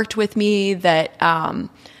that have worked with me that,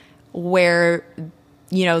 where,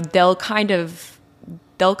 you know, they'll kind of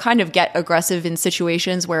get aggressive in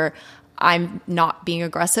situations where I'm not being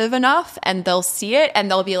aggressive enough, and they'll see it and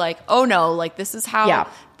they'll be like, oh no, like this is how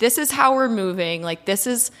we're moving. Like this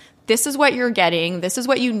is what you're getting. This is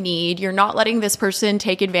what you need. You're not letting this person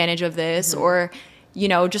take advantage of this, or, you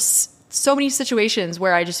know, just so many situations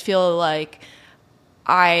where I just feel like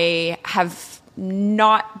I have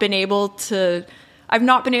not been able to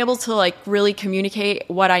like really communicate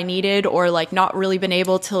what I needed, or like not really been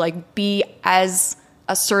able to like be as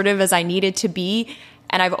assertive as I needed to be.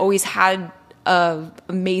 And I've always had a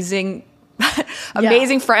amazing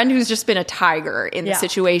friend who's just been a tiger in the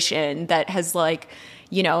situation that has like,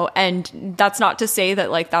 you know, and that's not to say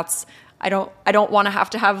that like I don't want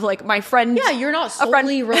to have like my friend. Yeah, you're not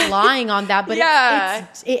solely relying on that, but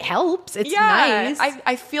it helps. It's nice.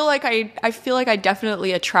 I feel like I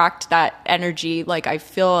definitely attract that energy. Like I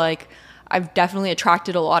feel like I've definitely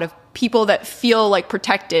attracted a lot of people that feel like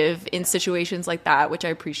protective in situations like that, which I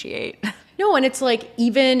appreciate. No, and it's like,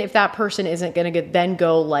 even if that person isn't going to then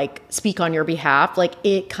go like speak on your behalf, like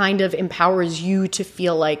it kind of empowers you to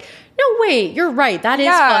feel like, no, wait, you're right. That is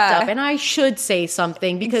fucked up. And I should say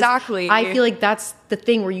something, because Exactly. I feel like that's the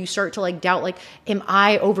thing where you start to like doubt, like, am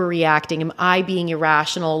I overreacting? Am I being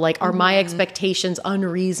irrational? Like, are my expectations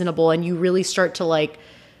unreasonable? And you really start to like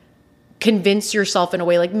convince yourself in a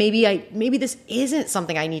way like, maybe this isn't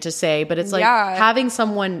something I need to say, but it's like having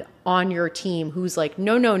someone on your team who's like,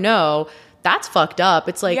 no, that's fucked up.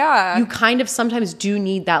 It's like, you kind of sometimes do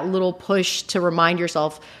need that little push to remind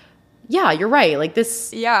yourself, yeah, you're right. Like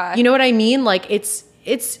this, you know what I mean? Like it's,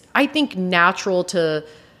 I think, natural to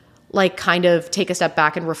like kind of take a step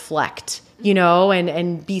back and reflect, you know,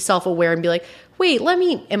 and be self-aware and be like, wait,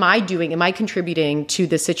 am I contributing to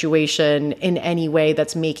the situation in any way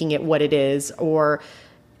that's making it what it is? Or,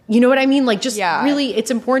 you know what I mean? Like, just really, it's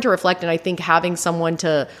important to reflect. And I think having someone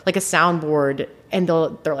to like a soundboard, and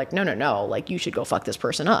they're like, no, like you should go fuck this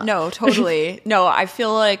person up. No, totally. No, I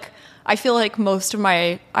feel like most of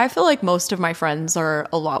my friends are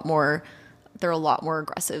a lot more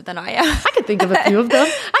aggressive than I am. I could think of a few of them.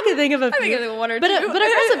 I could think of one or two. But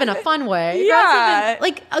aggressive in a fun way. Yeah.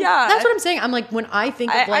 That's what I'm saying. I'm like, when I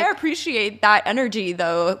think of like... I appreciate that energy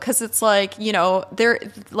though, because it's like, you know,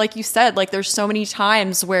 like you said, like there's so many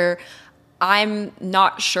times where I'm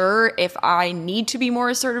not sure if I need to be more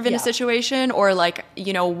assertive in a situation, or like,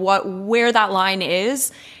 you know, where that line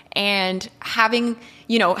is, and having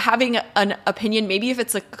an opinion, maybe if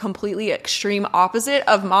it's a completely extreme opposite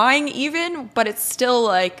of mine even, but it's still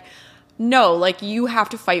like, no, like you have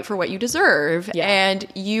to fight for what you deserve, and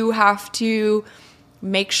you have to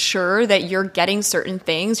make sure that you're getting certain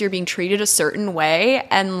things, you're being treated a certain way.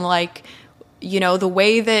 And like, you know, the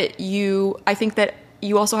way that I think that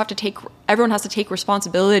you also have to everyone has to take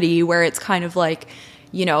responsibility, where it's kind of like,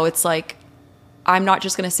 you know, it's like, I'm not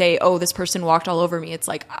just going to say, oh, this person walked all over me. It's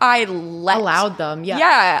like, allowed them. Yes.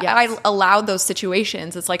 Yeah. Yes. I allowed those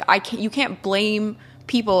situations. It's like, you can't blame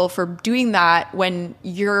people for doing that when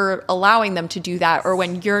you're allowing them to do that, or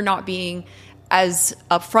when you're not being as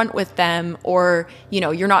upfront with them, or, you know,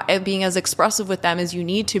 you're not being as expressive with them as you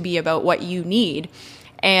need to be about what you need.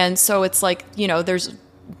 And so it's like, you know, there's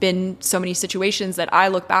been so many situations that I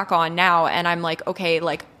look back on now and I'm like, okay,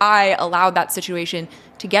 like I allowed that situation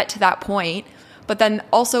to get to that point. But then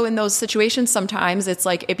also in those situations, sometimes it's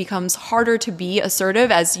like it becomes harder to be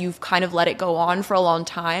assertive as you've kind of let it go on for a long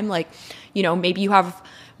time. Like, you know, maybe you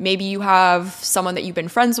have someone that you've been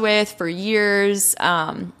friends with for years,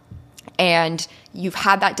 and you've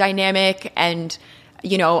had that dynamic. And,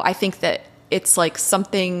 you know, I think that it's like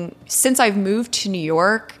something, since I've moved to New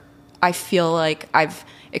York, I feel like I've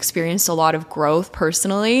experienced a lot of growth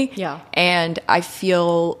personally. Yeah. And I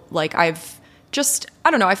feel like I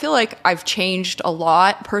feel like I've changed a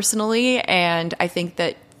lot personally. And I think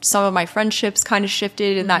that some of my friendships kind of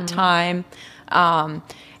shifted in that time.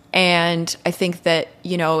 And I think that,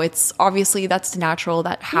 you know, it's obviously that's natural.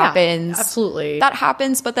 That happens. Yeah, absolutely. That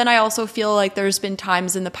happens. But then I also feel like there's been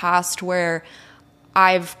times in the past where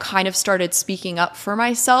I've kind of started speaking up for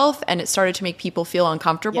myself, and it started to make people feel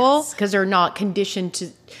uncomfortable. Yes, because they're not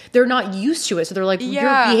they're not used to it. So they're like, you're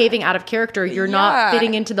behaving out of character. You're not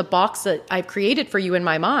fitting into the box that I've created for you in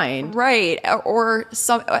my mind. Right.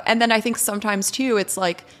 And then I think sometimes too, it's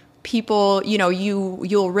like people, you know,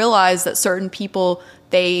 you'll realize that certain people,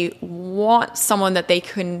 they want someone that they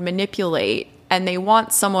can manipulate. And they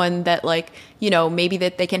want someone that, like, you know, maybe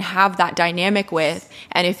that they can have that dynamic with.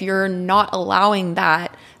 And if you're not allowing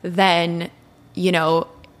that, then, you know,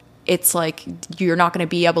 it's like you're not going to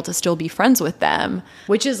be able to still be friends with them.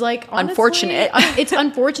 Which is like, honestly, unfortunate. It's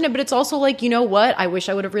unfortunate, but it's also like, you know what? I wish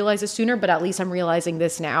I would have realized this sooner, but at least I'm realizing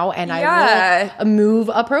this now. And I will move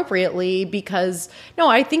appropriately, because, no,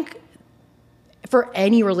 I think for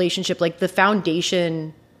any relationship, like the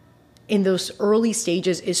foundation in those early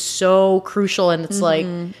stages is so crucial. And it's like,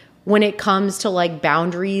 when it comes to like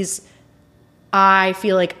boundaries, I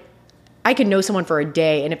feel like I can know someone for a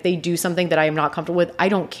day, and if they do something that I am not comfortable with, I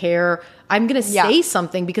don't care. I'm going to say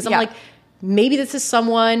something, because I'm like, maybe this is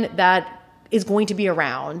someone that is going to be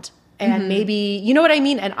around, and maybe, you know what I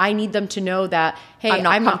mean? And I need them to know that, hey,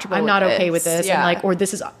 I'm not okay with this. And like, or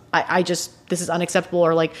this is, this is unacceptable,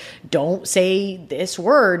 or like, don't say this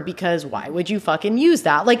word, because why would you fucking use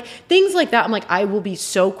that? Like things like that. I'm like, I will be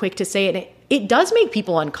so quick to say it. And it does make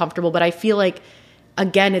people uncomfortable, but I feel like,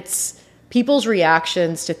 again, it's people's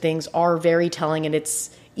reactions to things are very telling, and it's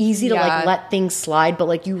easy to like let things slide, but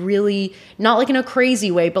like you really, not like in a crazy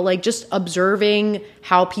way, but like just observing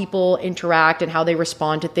how people interact and how they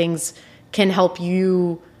respond to things can help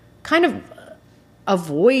you kind of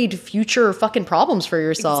avoid future fucking problems for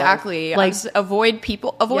yourself. Exactly. Like, avoid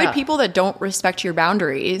people that don't respect your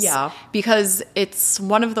boundaries. Yeah. Because it's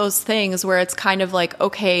one of those things where it's kind of like,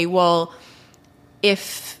 okay, well,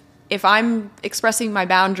 if I'm expressing my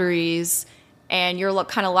boundaries and you're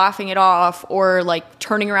kind of laughing it off or like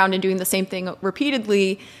turning around and doing the same thing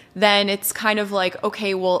repeatedly, then it's kind of like,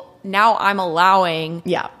 okay, well, now I'm allowing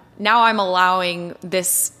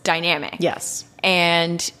this dynamic. Yes.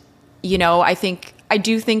 And, I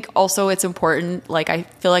do think also it's important, like, I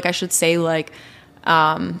feel like I should say, like,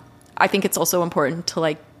 I think it's also important to,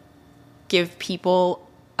 like, give people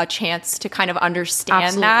a chance to kind of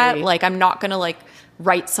understand that. Like, I'm not going to, like,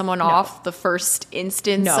 write someone off the first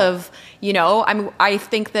instance of, I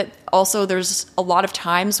think that also there's a lot of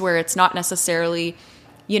times where it's not necessarily,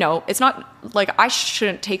 it's not like I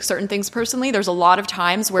shouldn't take certain things personally. There's a lot of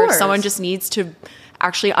times where someone just needs to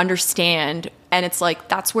actually understand. And it's like,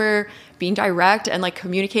 that's where being direct and like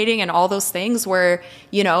communicating and all those things where,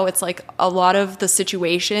 it's like a lot of the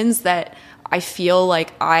situations that I feel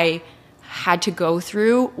like I had to go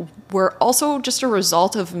through were also just a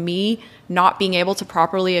result of me not being able to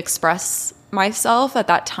properly express myself at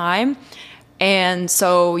that time. And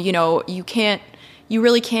so, you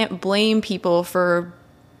really can't blame people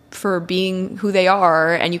for being who they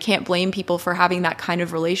are, and you can't blame people for having that kind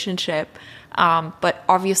of relationship. But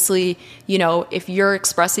obviously, if you're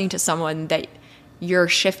expressing to someone that you're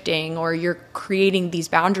shifting or you're creating these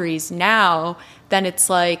boundaries now, then it's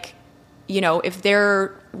like, if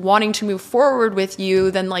they're wanting to move forward with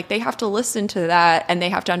you, then like they have to listen to that and they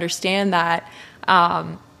have to understand that,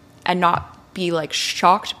 and not be like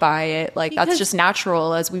shocked by it. Like, that's just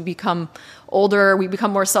natural. As we become older, we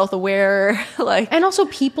become more self-aware. And also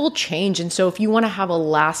people change. And so if you want to have a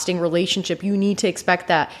lasting relationship, you need to expect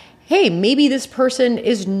that, hey, maybe this person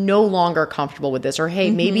is no longer comfortable with this, or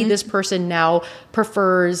hey, maybe this person now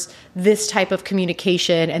prefers this type of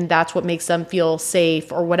communication and that's what makes them feel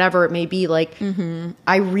safe, or whatever it may be. Like,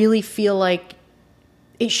 I really feel like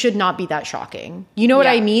it should not be that shocking. You know what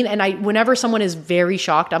I mean? And whenever someone is very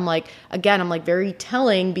shocked, I'm like very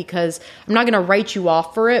telling, because I'm not going to write you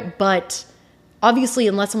off for it, but obviously,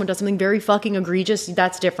 unless someone does something very fucking egregious,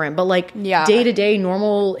 that's different. But like day-to-day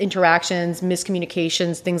normal interactions,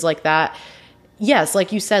 miscommunications, things like that. Yes,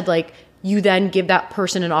 like you said, like you then give that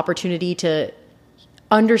person an opportunity to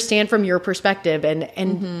understand from your perspective.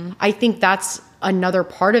 And I think that's another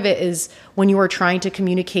part of it, is when you are trying to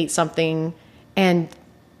communicate something and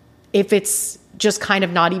if it's just kind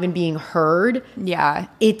of not even being heard. Yeah.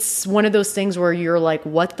 It's one of those things where you're like,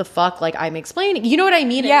 what the fuck? Like, I'm explaining. You know what I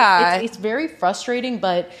mean? Yeah. It's very frustrating,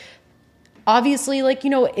 but obviously, like,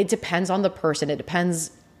 it depends on the person. It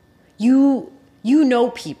depends. You know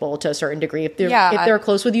people to a certain degree if they're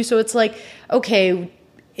close with you. So it's like, okay,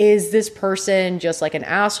 is this person just like an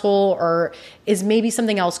asshole, or is maybe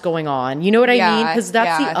something else going on? You know what I mean? Because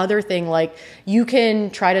that's the other thing. Like, you can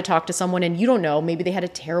try to talk to someone and you don't know, maybe they had a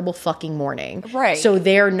terrible fucking morning. Right. So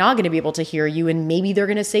they're not going to be able to hear you, and maybe they're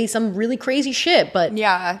going to say some really crazy shit. But,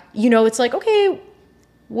 it's like, okay,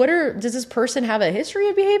 does this person have a history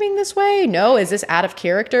of behaving this way? No. Is this out of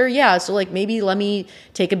character? Yeah. So like, maybe let me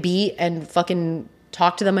take a beat and fucking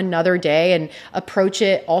talk to them another day and approach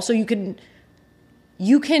it. Also, you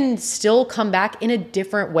can still come back in a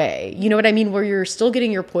different way. You know what I mean? Where you're still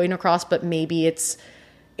getting your point across, but maybe it's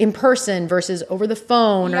in person versus over the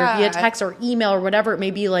phone or via text or email or whatever it may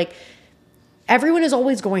be. Like, everyone is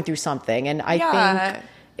always going through something. And I think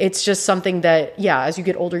it's just something that, as you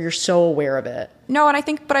get older, you're so aware of it. No, and I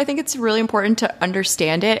think it's really important to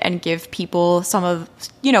understand it and give people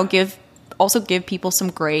give people some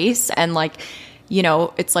grace, and like,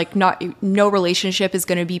 it's like no relationship is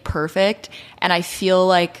going to be perfect. And I feel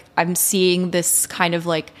like I'm seeing this kind of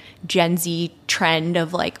like Gen Z trend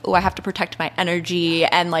of like, oh, I have to protect my energy,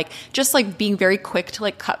 and like just like being very quick to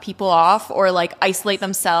like cut people off or like isolate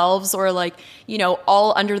themselves, or like,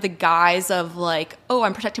 all under the guise of like, oh,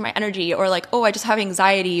 I'm protecting my energy, or like, oh, I just have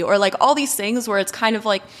anxiety, or like all these things where it's kind of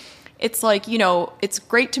like, it's like, it's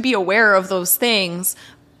great to be aware of those things,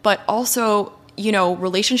 but also,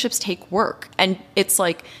 relationships take work. And it's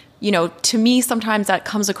like, to me, sometimes that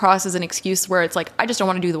comes across as an excuse where it's like, I just don't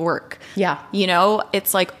want to do the work. Yeah.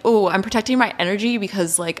 It's like, oh, I'm protecting my energy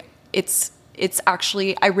because like, it's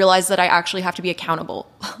actually, I realize that I actually have to be accountable.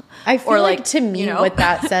 I feel like to me, what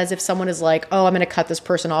that says, if someone is like, oh, I'm going to cut this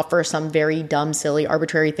person off for some very dumb, silly,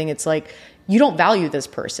 arbitrary thing, it's like, you don't value this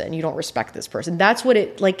person. You don't respect this person. That's what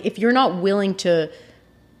it, like, if you're not willing to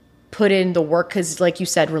put in the work, because like you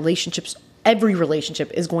said, every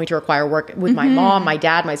relationship is going to require work with my mom, my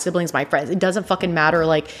dad, my siblings, my friends. It doesn't fucking matter.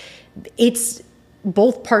 Like, it's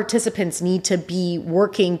both participants need to be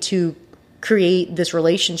working to create this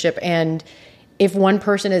relationship. And if one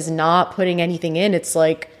person is not putting anything in, it's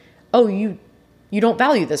like, oh, you don't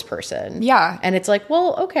value this person. Yeah. And it's like,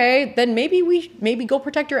 well, okay, then maybe go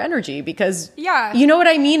protect your energy, because yeah, you know what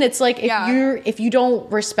I mean? It's like, if you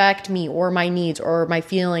don't respect me or my needs or my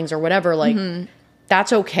feelings or whatever, like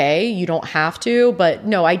that's okay. You don't have to. But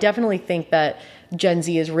no, I definitely think that Gen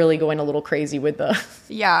Z is really going a little crazy with the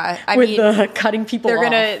the cutting people they're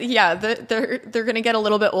off. They're gonna get a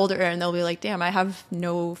little bit older and they'll be like, damn, I have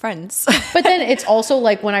no friends. But then it's also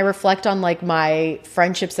like, when I reflect on like my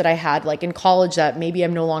friendships that I had like in college, that maybe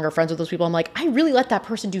I'm no longer friends with those people, I'm like, I really let that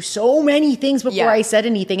person do so many things before I said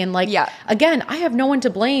anything. And like, again, I have no one to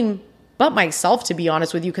blame but myself, to be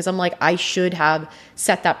honest with you, because I'm like, I should have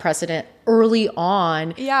set that precedent early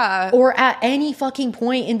on, or at any fucking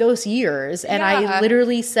point in those years. And I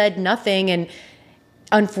literally said nothing. And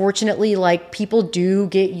unfortunately, like, people do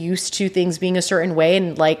get used to things being a certain way.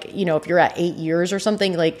 And like, you know, if you're at 8 years or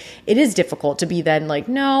something, like, it is difficult to be then like,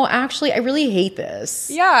 no, actually, I really hate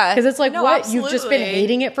this. Yeah. Because it's like, no, what? Absolutely. You've just been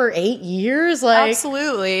hating it for 8 years? Like,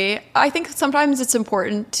 absolutely. I think sometimes it's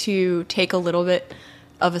important to take a little bit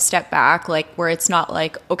of a step back, like, where it's not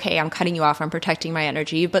like, okay, I'm cutting you off, I'm protecting my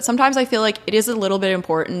energy. But sometimes I feel like it is a little bit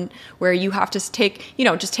important where you have to take, you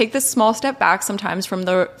know, just take this small step back sometimes from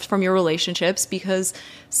your relationships, because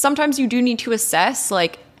sometimes you do need to assess,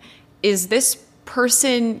 like, is this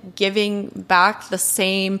person giving back the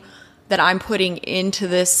same that I'm putting into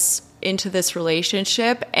this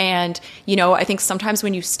relationship? And, you know, I think sometimes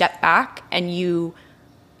when you step back and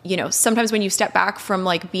sometimes when you step back from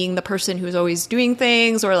like being the person who's always doing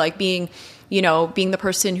things, or like being the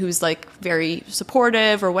person who's like very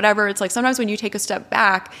supportive or whatever, it's like sometimes when you take a step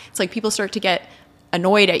back, it's like people start to get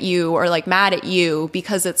annoyed at you or like mad at you,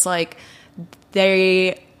 because it's like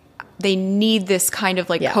they need this kind of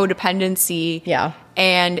like codependency. Yeah.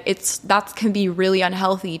 And that can be really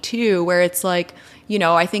unhealthy too, where it's like, you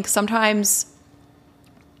know, I think sometimes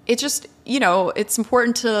it's just, you know, it's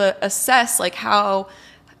important to assess like how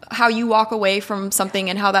you walk away from something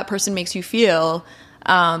and how that person makes you feel.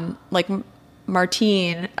 Like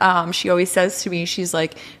Martine, she always says to me, she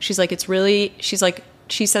says it's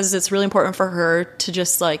really important for her to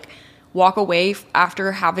just like walk away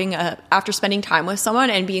after spending time with someone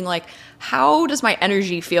and being like, how does my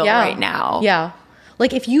energy feel right now? Yeah.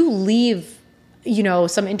 Like, if you leave, you know,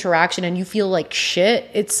 some interaction and you feel like shit,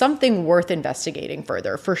 it's something worth investigating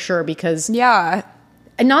further, for sure. Because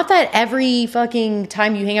and not that every fucking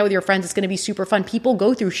time you hang out with your friends, it's going to be super fun. People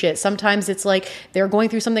go through shit. Sometimes it's like they're going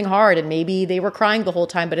through something hard and maybe they were crying the whole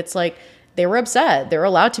time, but it's like they were upset. They're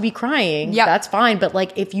allowed to be crying. Yeah. That's fine. But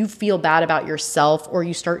like, if you feel bad about yourself or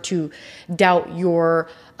you start to doubt your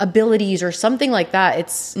abilities or something like that,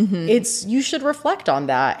 you should reflect on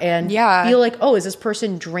that and feel like, oh, is this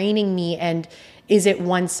person draining me? And is it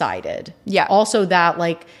one-sided? Yeah. Also that,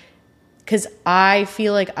 like, because I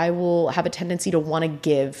feel like I will have a tendency to want to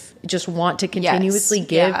give, just want to continuously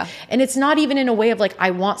give. Yeah. And it's not even in a way of like,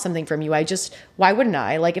 I want something from you. Why wouldn't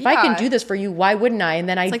I? Like, if I can do this for you, why wouldn't I? And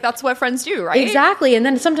then it's like, that's what friends do, right? Exactly. And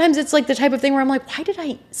then sometimes it's like the type of thing where I'm like, why did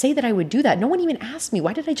I say that I would do that? No one even asked me.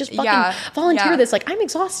 Why did I just fucking volunteer this? Like, I'm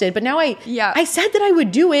exhausted, but now I said that I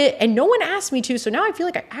would do it and no one asked me to. So now I feel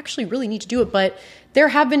like I actually really need to do it. But there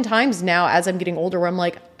have been times now as I'm getting older where I'm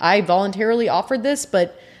like, I voluntarily offered this,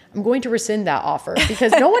 but I'm going to rescind that offer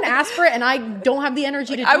because no one asked for it and I don't have the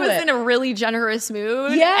energy to do it. I was in a really generous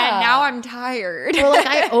mood and now I'm tired. Or like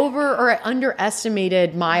I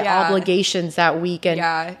underestimated my obligations that week.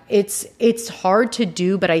 And it's hard to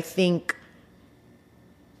do, but I think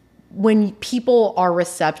when people are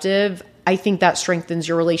receptive, I think that strengthens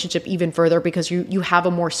your relationship even further because you have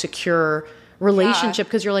a more secure relationship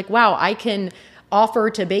because you're like, wow, I can offer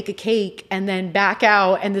to bake a cake and then back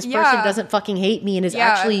out and this person doesn't fucking hate me and is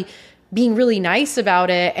actually being really nice about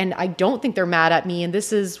it and I don't think they're mad at me and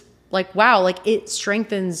this is like, wow, like it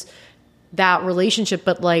strengthens that relationship.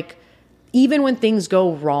 But like even when things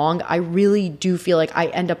go wrong, I really do feel like I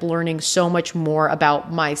end up learning so much more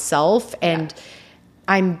about myself and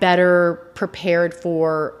I'm better prepared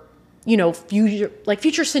for, you know,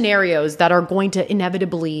 future scenarios that are going to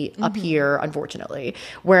inevitably appear, unfortunately,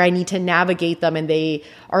 where I need to navigate them and they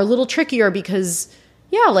are a little trickier because,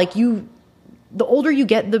 like the older you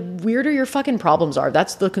get, the weirder your fucking problems are.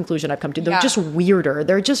 That's the conclusion I've come to. They're just weirder.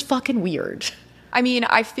 They're just fucking weird. I mean,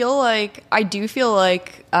 I really do feel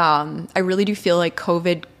like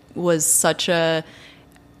COVID was such a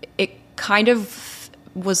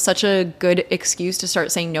good excuse to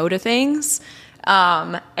start saying no to things.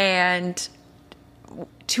 And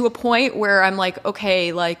to a point where I'm like,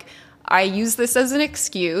 okay, like I use this as an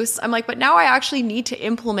excuse. I'm like, but now I actually need to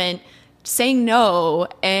implement saying no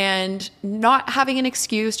and not having an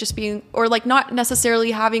excuse, just being, or like not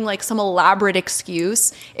necessarily having like some elaborate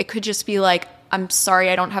excuse. It could just be like, I'm sorry,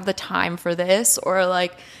 I don't have the time for this, or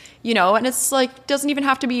like, you know, and it's like, doesn't even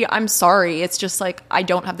have to be, I'm sorry. It's just like, I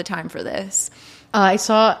don't have the time for this. I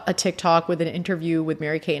saw a TikTok with an interview with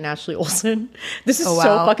Mary-Kate and Ashley Olsen. This is Oh, wow.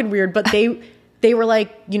 so fucking weird, but they were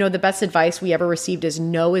like, you know, the best advice we ever received is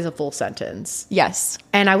no is a full sentence. Yes.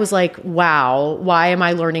 And I was like, wow, why am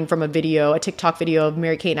I learning from a TikTok video of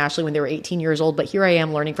Mary-Kate and Ashley when they were 18 years old? But here I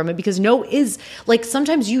am learning from it, because no is like,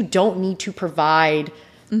 sometimes you don't need to provide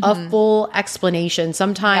a full explanation.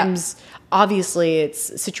 Sometimes, obviously, it's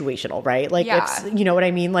situational, right? Like, it's, you know what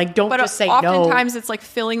I mean? Like, don't just say no. Oftentimes it's like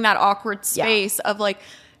filling that awkward space of like,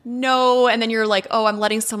 no, and then you're like, oh, I'm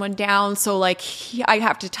letting someone down, so like I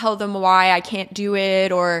have to tell them why I can't do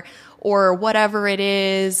it, or whatever it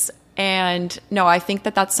is. And no, I think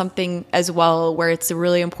that that's something as well where it's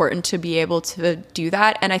really important to be able to do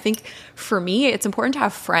that. And I think for me, it's important to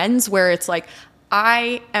have friends where it's like,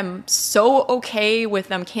 I am so okay with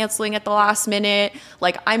them canceling at the last minute.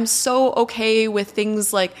 Like, I'm so okay with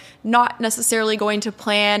things like not necessarily going to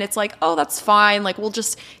plan. It's like, oh, that's fine. Like, we'll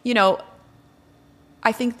just, you know,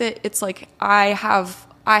 I think that it's like I have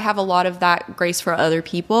a lot of that grace for other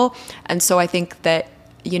people. And so I think that,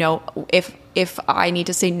 you know, if I need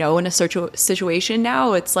to say no in a situation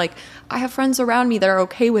now, it's like I have friends around me that are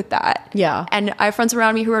okay with that. Yeah. And I have friends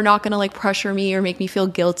around me who are not going to like pressure me or make me feel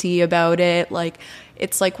guilty about it. Like,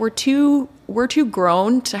 it's like we're too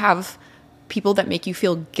grown to have people that make you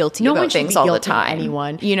feel guilty about things all the time.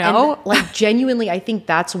 Anyone, you know, and, like, genuinely, I think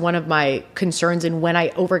that's one of my concerns. And when I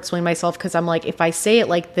over-explain myself, because I'm like, if I say it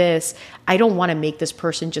like this, I don't want to make this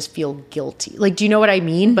person just feel guilty. Like, do you know what I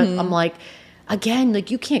mean? But I'm like, again,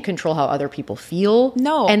 like, you can't control how other people feel.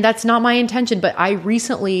 No, and that's not my intention. But I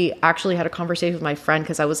recently actually had a conversation with my friend,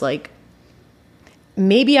 because I was like,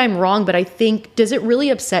 maybe I'm wrong, but I think, does it really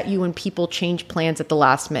upset you when people change plans at the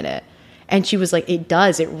last minute? And she was like, it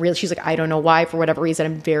does. It really, she's like, I don't know why, for whatever reason,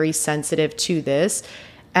 I'm very sensitive to this.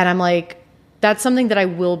 And I'm like, that's something that I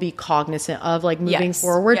will be cognizant of, like, moving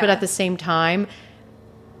forward. But at the same time,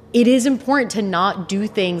 it is important to not do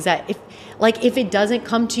things that if it doesn't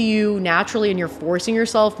come to you naturally and you're forcing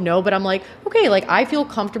yourself, no. But I'm like, okay, like, I feel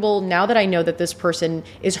comfortable now that I know that this person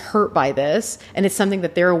is hurt by this and it's something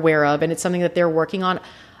that they're aware of and it's something that they're working on.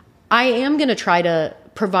 I am going to try to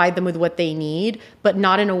provide them with what they need, but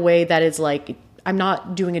not in a way that is like, I'm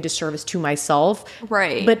not doing a disservice to myself.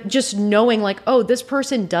 Right. But just knowing like, oh, this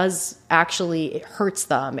person does actually, it hurts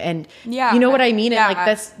them. And you know what I mean? And like,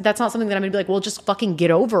 that's not something that I'm gonna be like, well, just fucking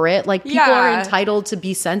get over it. Like, people are entitled to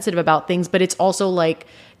be sensitive about things, but it's also like,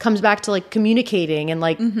 comes back to like communicating and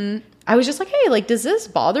like, I was just like, hey, like, does this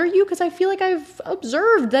bother you? Because I feel like I've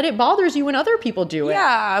observed that it bothers you when other people do it.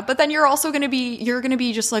 Yeah, but then you're also going to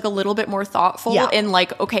be just like a little bit more thoughtful in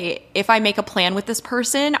like, okay, if I make a plan with this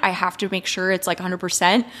person, I have to make sure it's like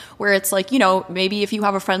 100%, where it's like, you know, maybe if you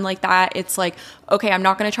have a friend like that, it's like, okay, I'm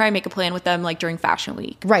not going to try and make a plan with them like during Fashion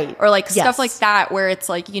Week. Right. Or like stuff like that, where it's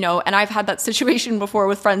like, you know, and I've had that situation before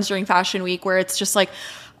with friends during Fashion Week where it's just like,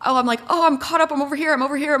 oh, I'm like, oh, I'm caught up. I'm over here.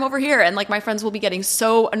 And like, my friends will be getting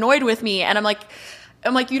so annoyed with me. And I'm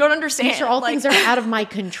like, you don't understand. These are all like, things that are out of my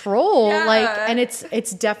control. Like, and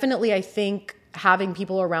it's definitely, I think, having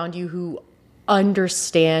people around you who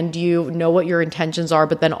understand you, know what your intentions are,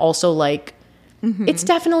 but then also like, it's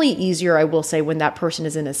definitely easier, I will say, when that person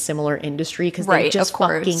is in a similar industry, because they just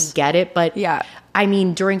fucking get it. But I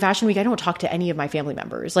mean, during Fashion Week, I don't talk to any of my family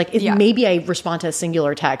members. Like, maybe I respond to a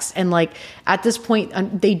singular text. And like, at this point,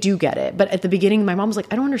 they do get it. But at the beginning, my mom was like,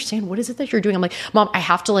 I don't understand. What is it that you're doing? I'm like, Mom, I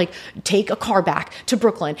have to like take a car back to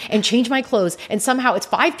Brooklyn and change my clothes. And somehow it's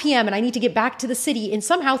 5 p.m. and I need to get back to the city in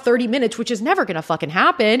somehow 30 minutes, which is never going to fucking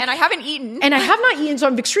happen. And I haven't eaten. And I have not eaten. So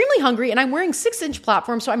I'm extremely hungry and I'm wearing 6-inch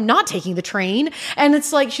platforms. So I'm not taking the train. And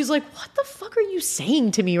it's like, she's like, what the fuck are you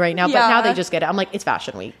saying to me right now? But now they just get it. I'm like, it's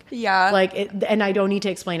Fashion Week. Yeah. Like, and I don't need to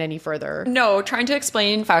explain any further. No, trying to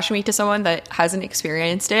explain Fashion Week to someone that hasn't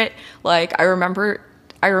experienced it. Like, I remember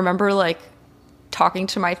like talking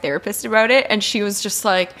to my therapist about it, and she was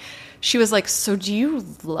like, so do you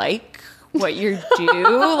like what you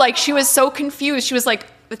do? Like, she was so confused. She was like,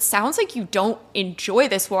 it sounds like you don't enjoy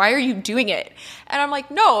this. Why are you doing it? And I'm like,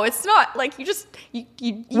 no, it's not. Like, you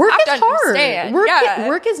work have is to understand. hard.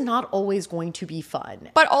 Work is not always going to be fun.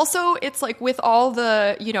 But also, it's like with all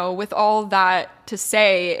that to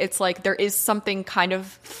say, it's like there is something kind of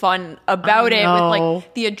fun about it with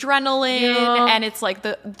like the adrenaline and it's like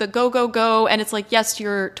the go, and it's like, yes,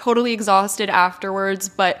 you're totally exhausted afterwards,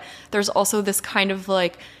 but there's also this kind of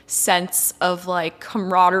like sense of like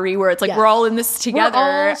camaraderie where it's like we're all in this together.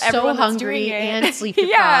 We're all so Everyone that's hungry doing it. and sleep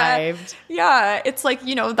deprived. Yeah, it's like,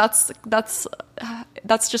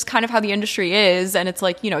 that's just kind of how the industry is, and it's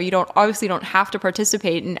like, you don't have to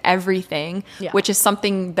participate in everything, which is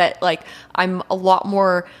something that like I'm a lot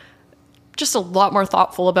more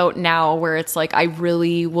thoughtful about now, where it's like I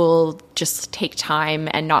really will just take time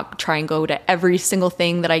and not try and go to every single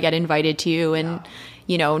thing that I get invited to, and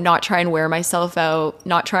not try and wear myself out,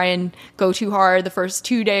 not try and go too hard the first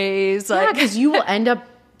 2 days. Yeah, because you will end up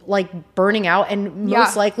like burning out and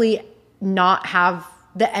most likely not have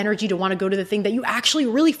the energy to want to go to the thing that you actually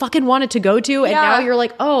really fucking wanted to go to. And now you're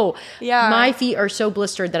like, my feet are so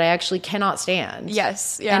blistered that I actually cannot stand.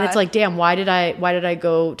 Yes. Yeah. And it's like, damn, why did I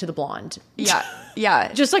go to the blonde? Yeah.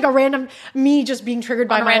 Yeah. Just like a random, me just being triggered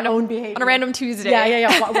by my own behavior. On a random Tuesday.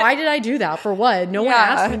 Yeah. Why did I do that? For what? No one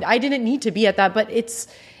asked me. I didn't need to be at that, but it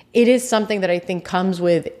is something that I think comes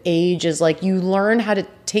with age, is like you learn how to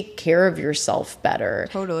take care of yourself better.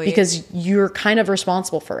 Totally. Because you're kind of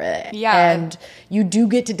responsible for it. Yeah. And you do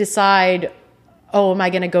get to decide, am I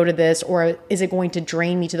going to go to this, or is it going to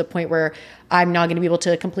drain me to the point where I'm not going to be able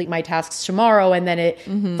to complete my tasks tomorrow, and then it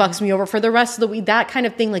fucks me over for the rest of the week? That kind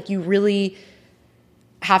of thing. Like, you really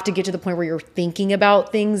have to get to the point where you're thinking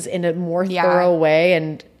about things in a more thorough way,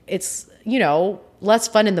 and it's, less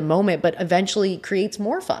fun in the moment, but eventually creates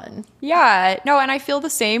more fun. Yeah, no, and I feel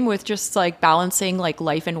the same with just like balancing like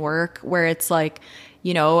life and work, where it's like,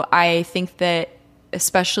 I think that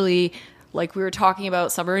especially like we were talking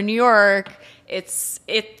about summer in New York,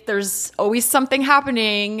 there's always something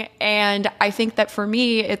happening. And I think that for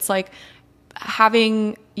me, it's like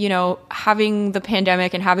having the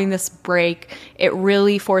pandemic and having this break, it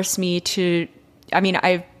really forced me to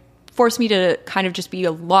kind of just be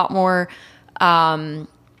a lot more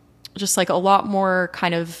just like a lot more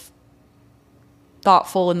kind of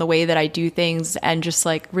thoughtful in the way that I do things, and just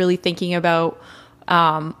like really thinking about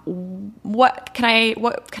what can I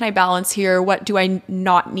balance here? What do I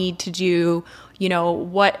not need to do?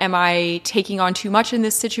 What am I taking on too much in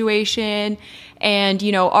this situation? And,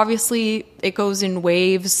 obviously it goes in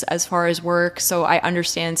waves as far as work. So I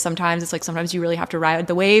understand sometimes it's like, sometimes you really have to ride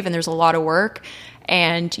the wave and there's a lot of work.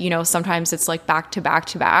 And, sometimes it's like back to back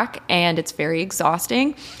to back, and it's very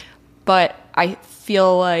exhausting. But I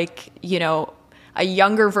feel like, a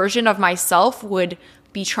younger version of myself would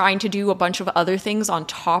be trying to do a bunch of other things on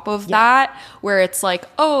top of that, where it's like,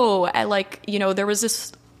 there was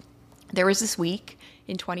this week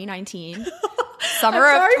in 2019. Summer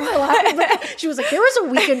I'm sorry for laughing, but she was like, there was a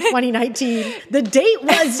week in 2019. The date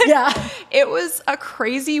was, It was a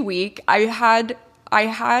crazy week. I had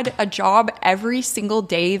a job every single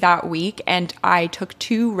day that week, and I took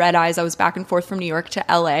 2 red eyes. I was back and forth from New York to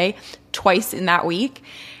LA twice in that week.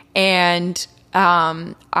 And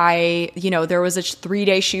there was a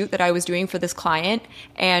 3-day shoot that I was doing for this client,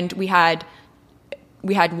 and we had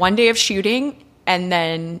 1 day of shooting, and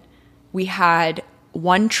then we had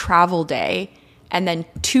 1 travel day, and then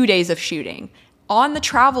 2 days of shooting. On the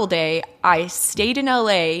travel day, I stayed in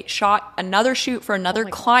LA, shot another shoot for another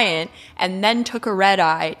client, and then took a red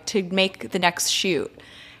eye to make the next shoot.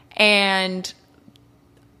 And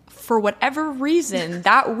for whatever reason,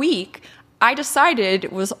 that week, I decided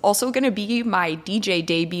it was also going to be my DJ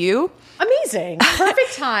debut. Amazing.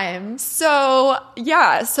 Perfect time. So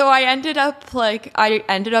I ended up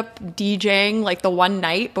DJing like the one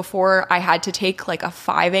night before I had to take like a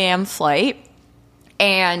 5 a.m. flight.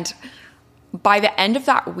 And by the end of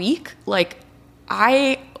that week, like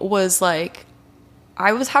I was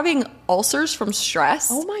having ulcers from stress.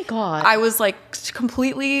 Oh my God. I was like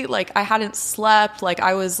completely like, I hadn't slept. Like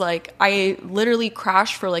I literally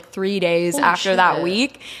crashed for like 3 days after that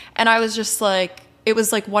week. And I was just like, it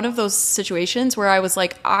was like one of those situations where I was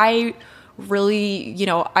like, I really,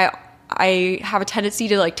 I have a tendency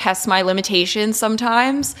to like test my limitations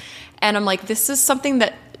sometimes. And I'm like, this is something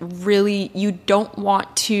that really you don't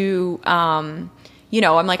want to, I'm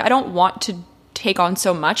like, I don't want to take on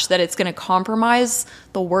so much that it's going to compromise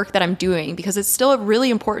the work that I'm doing, because it's still really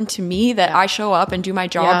important to me that I show up and do my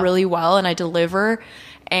job really well and I deliver,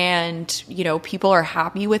 and, people are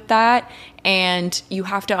happy with that. And you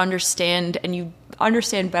have to understand, and you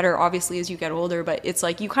understand better obviously as you get older, but it's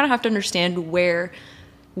like, you kind of have to understand where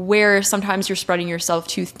where sometimes you're spreading yourself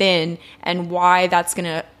too thin and how that's going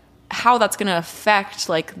to affect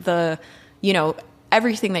like the, you know,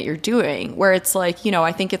 everything that you're doing, where it's like, you know,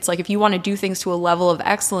 I think it's like if you want to do things to a level of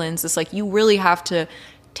excellence, it's like you really have to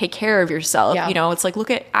take care of yourself. You know, it's like, look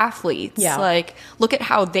at athletes, like look at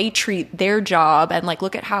how they treat their job, and like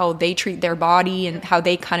look at how they treat their body and how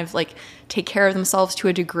they kind of like take care of themselves to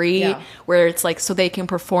a degree where it's like so they can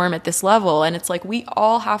perform at this level. And it's like we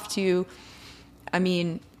all have to, I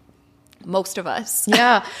mean, most of us. There's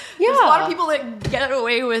a lot of people that get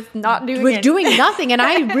away with not doing nothing. And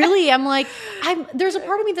I really am like, there's a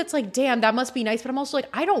part of me that's like, damn, that must be nice. But I'm also like,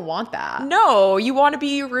 I don't want that. No, you want to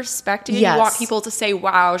be respected. You want people to say,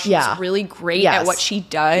 wow, she's really great at what she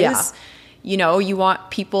does. You know, you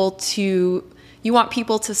want people to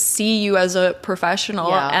see you as a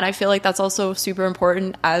professional. And I feel like that's also super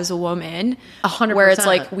important as a woman. 100%. Where it's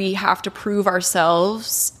like, we have to prove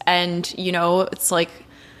ourselves. And, you know, it's like,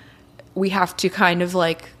 we have to kind of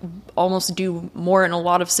like almost do more in a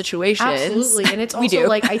lot of situations. Absolutely. And it's also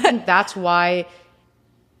like, I think that's why,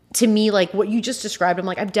 to me, like what you just described, I'm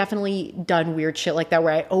like, I've definitely done weird shit like that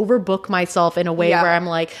where I overbook myself in a way where I'm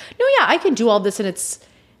like, no, I can do all this.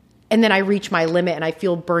 And then I reach my limit and I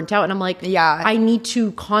feel burnt out. And I'm like, I need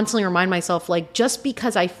to constantly remind myself, like, just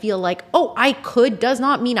because I feel like, oh, I could does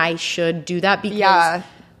not mean I should do that, because,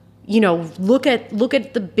 you know, look at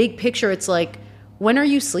the big picture. It's like, when are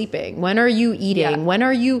you sleeping? When are you eating? When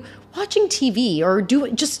are you watching TV or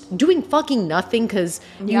just doing fucking nothing? Because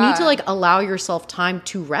you need to like allow yourself time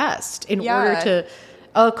to rest in order to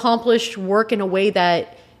accomplish work in a way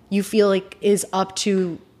that you feel like is up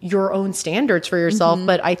to your own standards for yourself.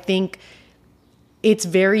 But I think it's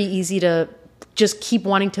very easy to just keep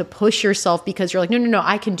wanting to push yourself because you're like, no,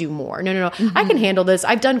 I can do more. No, I can handle this.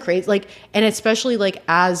 I've done crazy. Like, and especially like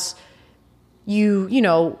as you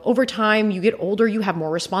know, over time you get older, you have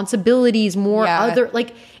more responsibilities, more other,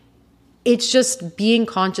 like, it's just being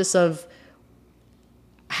conscious of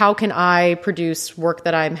how can I produce work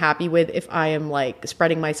that I'm happy with if I am like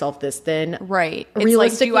spreading myself this thin. Right. It's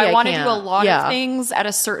like, do I want to do a lot of things at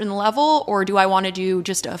a certain level, or do I want to do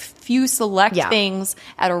just a few select things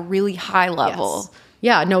at a really high level?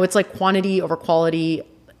 No, it's like quantity over quality.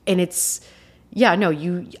 And it's,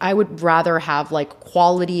 I would rather have like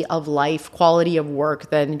quality of life, quality of work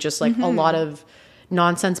than just like a lot of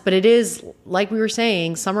nonsense. But it is, like we were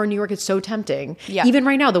saying, summer in New York is so tempting. Even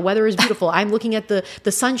right now, the weather is beautiful. I'm looking at the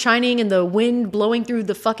sun shining and the wind blowing through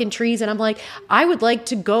the fucking trees. And I'm like, I would like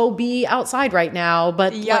to go be outside right now.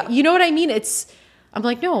 But like, you know what I mean? I'm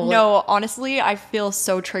like, no. No, honestly, I feel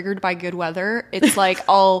so triggered by good weather. It's like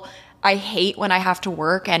I hate when I have to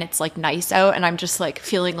work and it's like nice out and I'm just like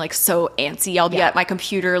feeling like so antsy. I'll be at my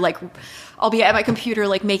computer,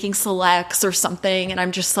 like making selects or something. And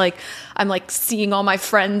I'm just like, I'm like seeing all my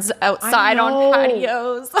friends outside on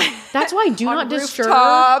patios. That's why do not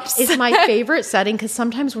disturb is my favorite setting. Cause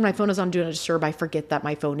sometimes when my phone is on do not disturb, I forget that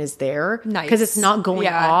my phone is there. Nice. Cause it's not going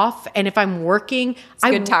off. And if I'm working, it's a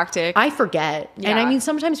good tactic. I forget. And I mean,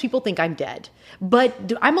 sometimes people think I'm dead,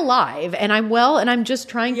 but I'm alive and I'm well and I'm just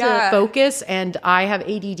trying to focus, and I have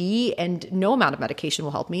ADD and no amount of medication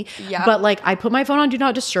will help me. But like I put my phone on do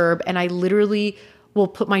not disturb and I literally will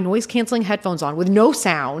put my noise canceling headphones on with no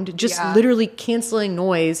sound, just literally canceling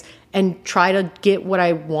noise, and try to get what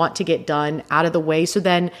I want to get done out of the way so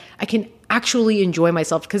then I can actually enjoy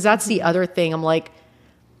myself. Because that's the other thing. I'm like,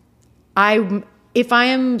 if I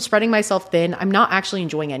am spreading myself thin, I'm not actually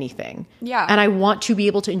enjoying anything. And I want to be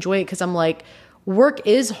able to enjoy it because I'm like, work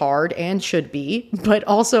is hard and should be, but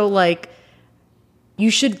also like you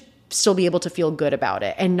should still be able to feel good about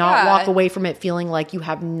it and not walk away from it feeling like you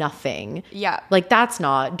have nothing. Like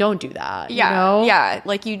don't do that. You know?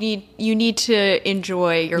 Like you need to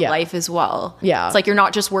enjoy your life as well. It's like you're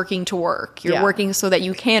not just working to work. You're working so that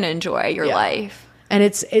you can enjoy your life. And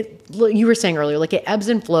you were saying earlier, like it ebbs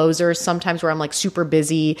and flows. There's sometimes where I'm like super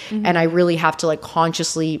busy and I really have to like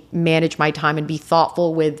consciously manage my time and be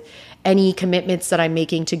thoughtful with any commitments that I'm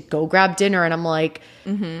making to go grab dinner. And I'm like,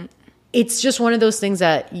 it's just one of those things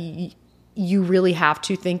that you really have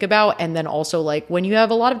to think about. And then also like when you have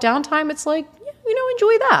a lot of downtime, it's like,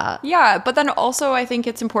 enjoy that. But then also I think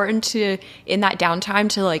it's important to, in that downtime,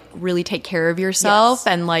 to like really take care of yourself.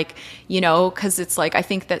 And like, cause it's like, I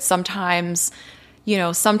think that sometimes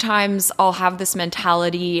I'll have this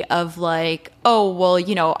mentality of like, oh,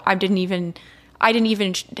 well, I didn't even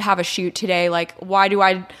have a shoot today. Like, why do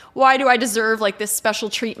I deserve like this special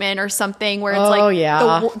treatment or something, where it's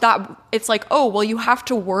it's like, oh, well, you have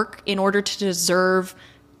to work in order to deserve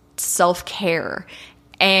self-care.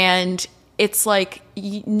 And it's like,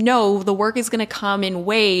 no, the work is going to come in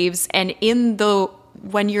waves, and in the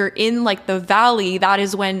when you're in like the valley, that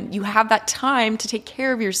is when you have that time to take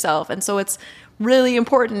care of yourself. And so it's really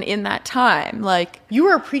important in that time. Like, you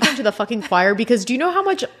are preaching to the fucking choir, because do you know how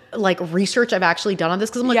much like research I've actually done on this?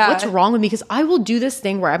 Because I'm like, what's wrong with me? Because I will do this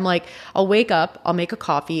thing where I'm like, I'll wake up, I'll make a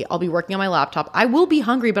coffee, I'll be working on my laptop, I will be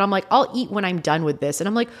hungry, but I'm like, I'll eat when I'm done with this. And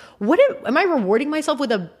I'm like, am I rewarding myself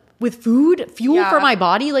with fuel for my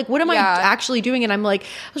body? Like, what am I actually doing? And I'm like,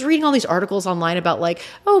 I was reading all these articles online about like,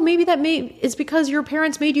 oh, maybe it's because your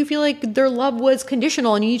parents made you feel like their love was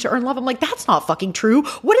conditional and you need to earn love. I'm like, that's not fucking true.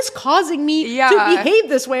 What is causing me to behave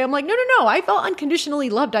this way? I'm like, no. I felt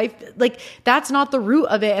unconditionally loved. That's not the root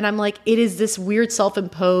of it. And I'm like, it is this weird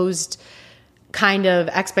self-imposed kind of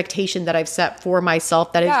expectation that I've set for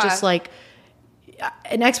myself that is just like,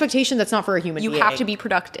 an expectation that's not for a human being. You have to be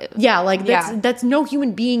productive. Yeah, like that's no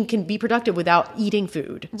human being can be productive without eating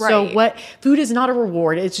food. Right. So food is not a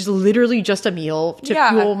reward. It's just literally just a meal to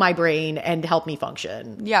fuel my brain and help me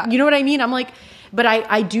function. Yeah. You know what I mean? I'm like, but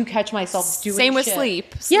I do catch myself doing Same with shit.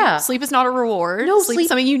 sleep. Yeah. Sleep is not a reward. No, sleep is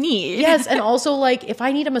something you need. Yes. And also like if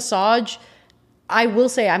I need a massage, I will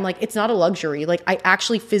say, I'm like, it's not a luxury. Like I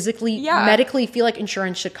actually physically, medically feel like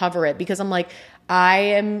insurance should cover it, because I'm like,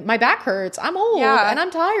 my back hurts. I'm old and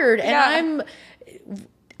I'm tired and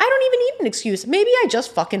I don't even need an excuse. Maybe I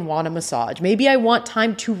just fucking want a massage. Maybe I want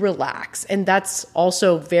time to relax. And that's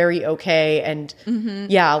also very okay. And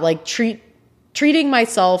like treating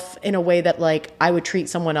myself in a way that like I would treat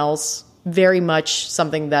someone else, very much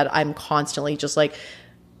something that I'm constantly just like,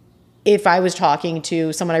 if I was talking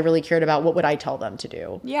to someone I really cared about, what would I tell them to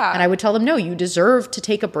do? Yeah. And I would tell them, no, you deserve to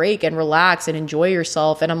take a break and relax and enjoy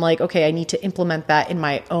yourself. And I'm like, okay, I need to implement that in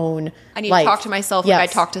my own I need life. to talk to myself like I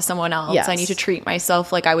talk to someone else. Yes. I need to treat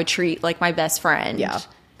myself like I would treat like my best friend. Yeah.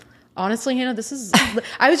 Honestly, Hannah, this is,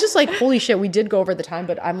 I was just like, holy shit, we did go over the time,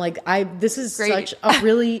 but I'm like, this is such a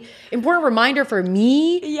really important reminder for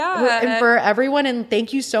me and for everyone. And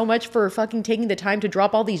thank you so much for fucking taking the time to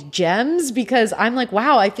drop all these gems, because I'm like,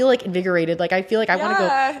 wow, I feel like invigorated. Like, I feel like I want to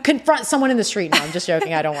go confront someone in the street. No, I'm just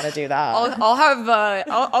joking. I don't want to do that.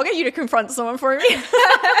 I'll get you to confront someone for me.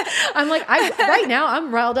 I'm like, right now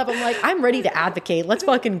I'm riled up. I'm like, I'm ready to advocate. Let's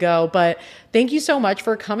fucking go. But thank you so much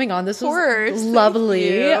for coming on. This was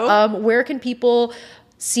lovely. Where can people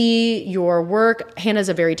see your work? Hannah's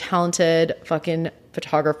a very talented fucking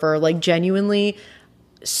photographer, like genuinely,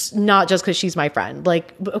 not just because she's my friend.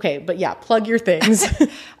 Like, okay, but yeah, plug your things.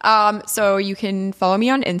 So you can follow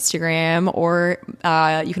me on Instagram, or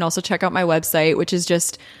you can also check out my website, which is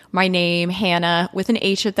just my name, Hannah, with an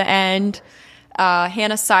H at the end.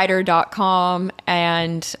 hannahsider.com,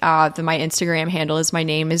 and my Instagram handle is my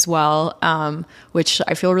name as well, which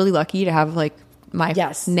I feel really lucky to have like my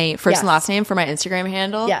name, first and last name for my Instagram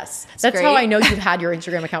handle. Yes. That's great. How I know you've had your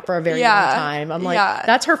Instagram account for a very long time. I'm like,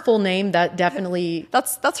 that's her full name. That definitely.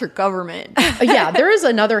 That's her government. Yeah. There is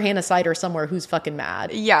another Hannah Sider somewhere who's fucking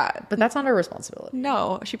mad. Yeah. But that's not her responsibility.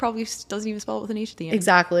 No, she probably doesn't even spell it with an H at the end.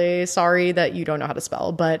 Exactly. Sorry that you don't know how to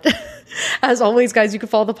spell. But as always, guys, you can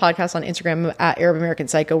follow the podcast on Instagram at Arab American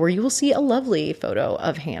Psycho, where you will see a lovely photo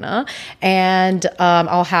of Hannah. And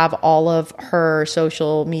I'll have all of her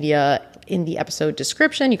social media in the episode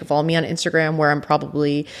description. You can follow me on Instagram, where I'm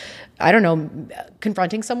probably, I don't know,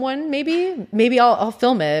 confronting someone. Maybe I'll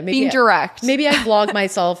film it. Maybe being direct. Maybe I vlog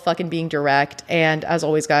myself fucking being direct. And as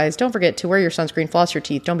always, guys, don't forget to wear your sunscreen, floss your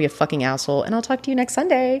teeth, don't be a fucking asshole, and I'll talk to you next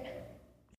Sunday.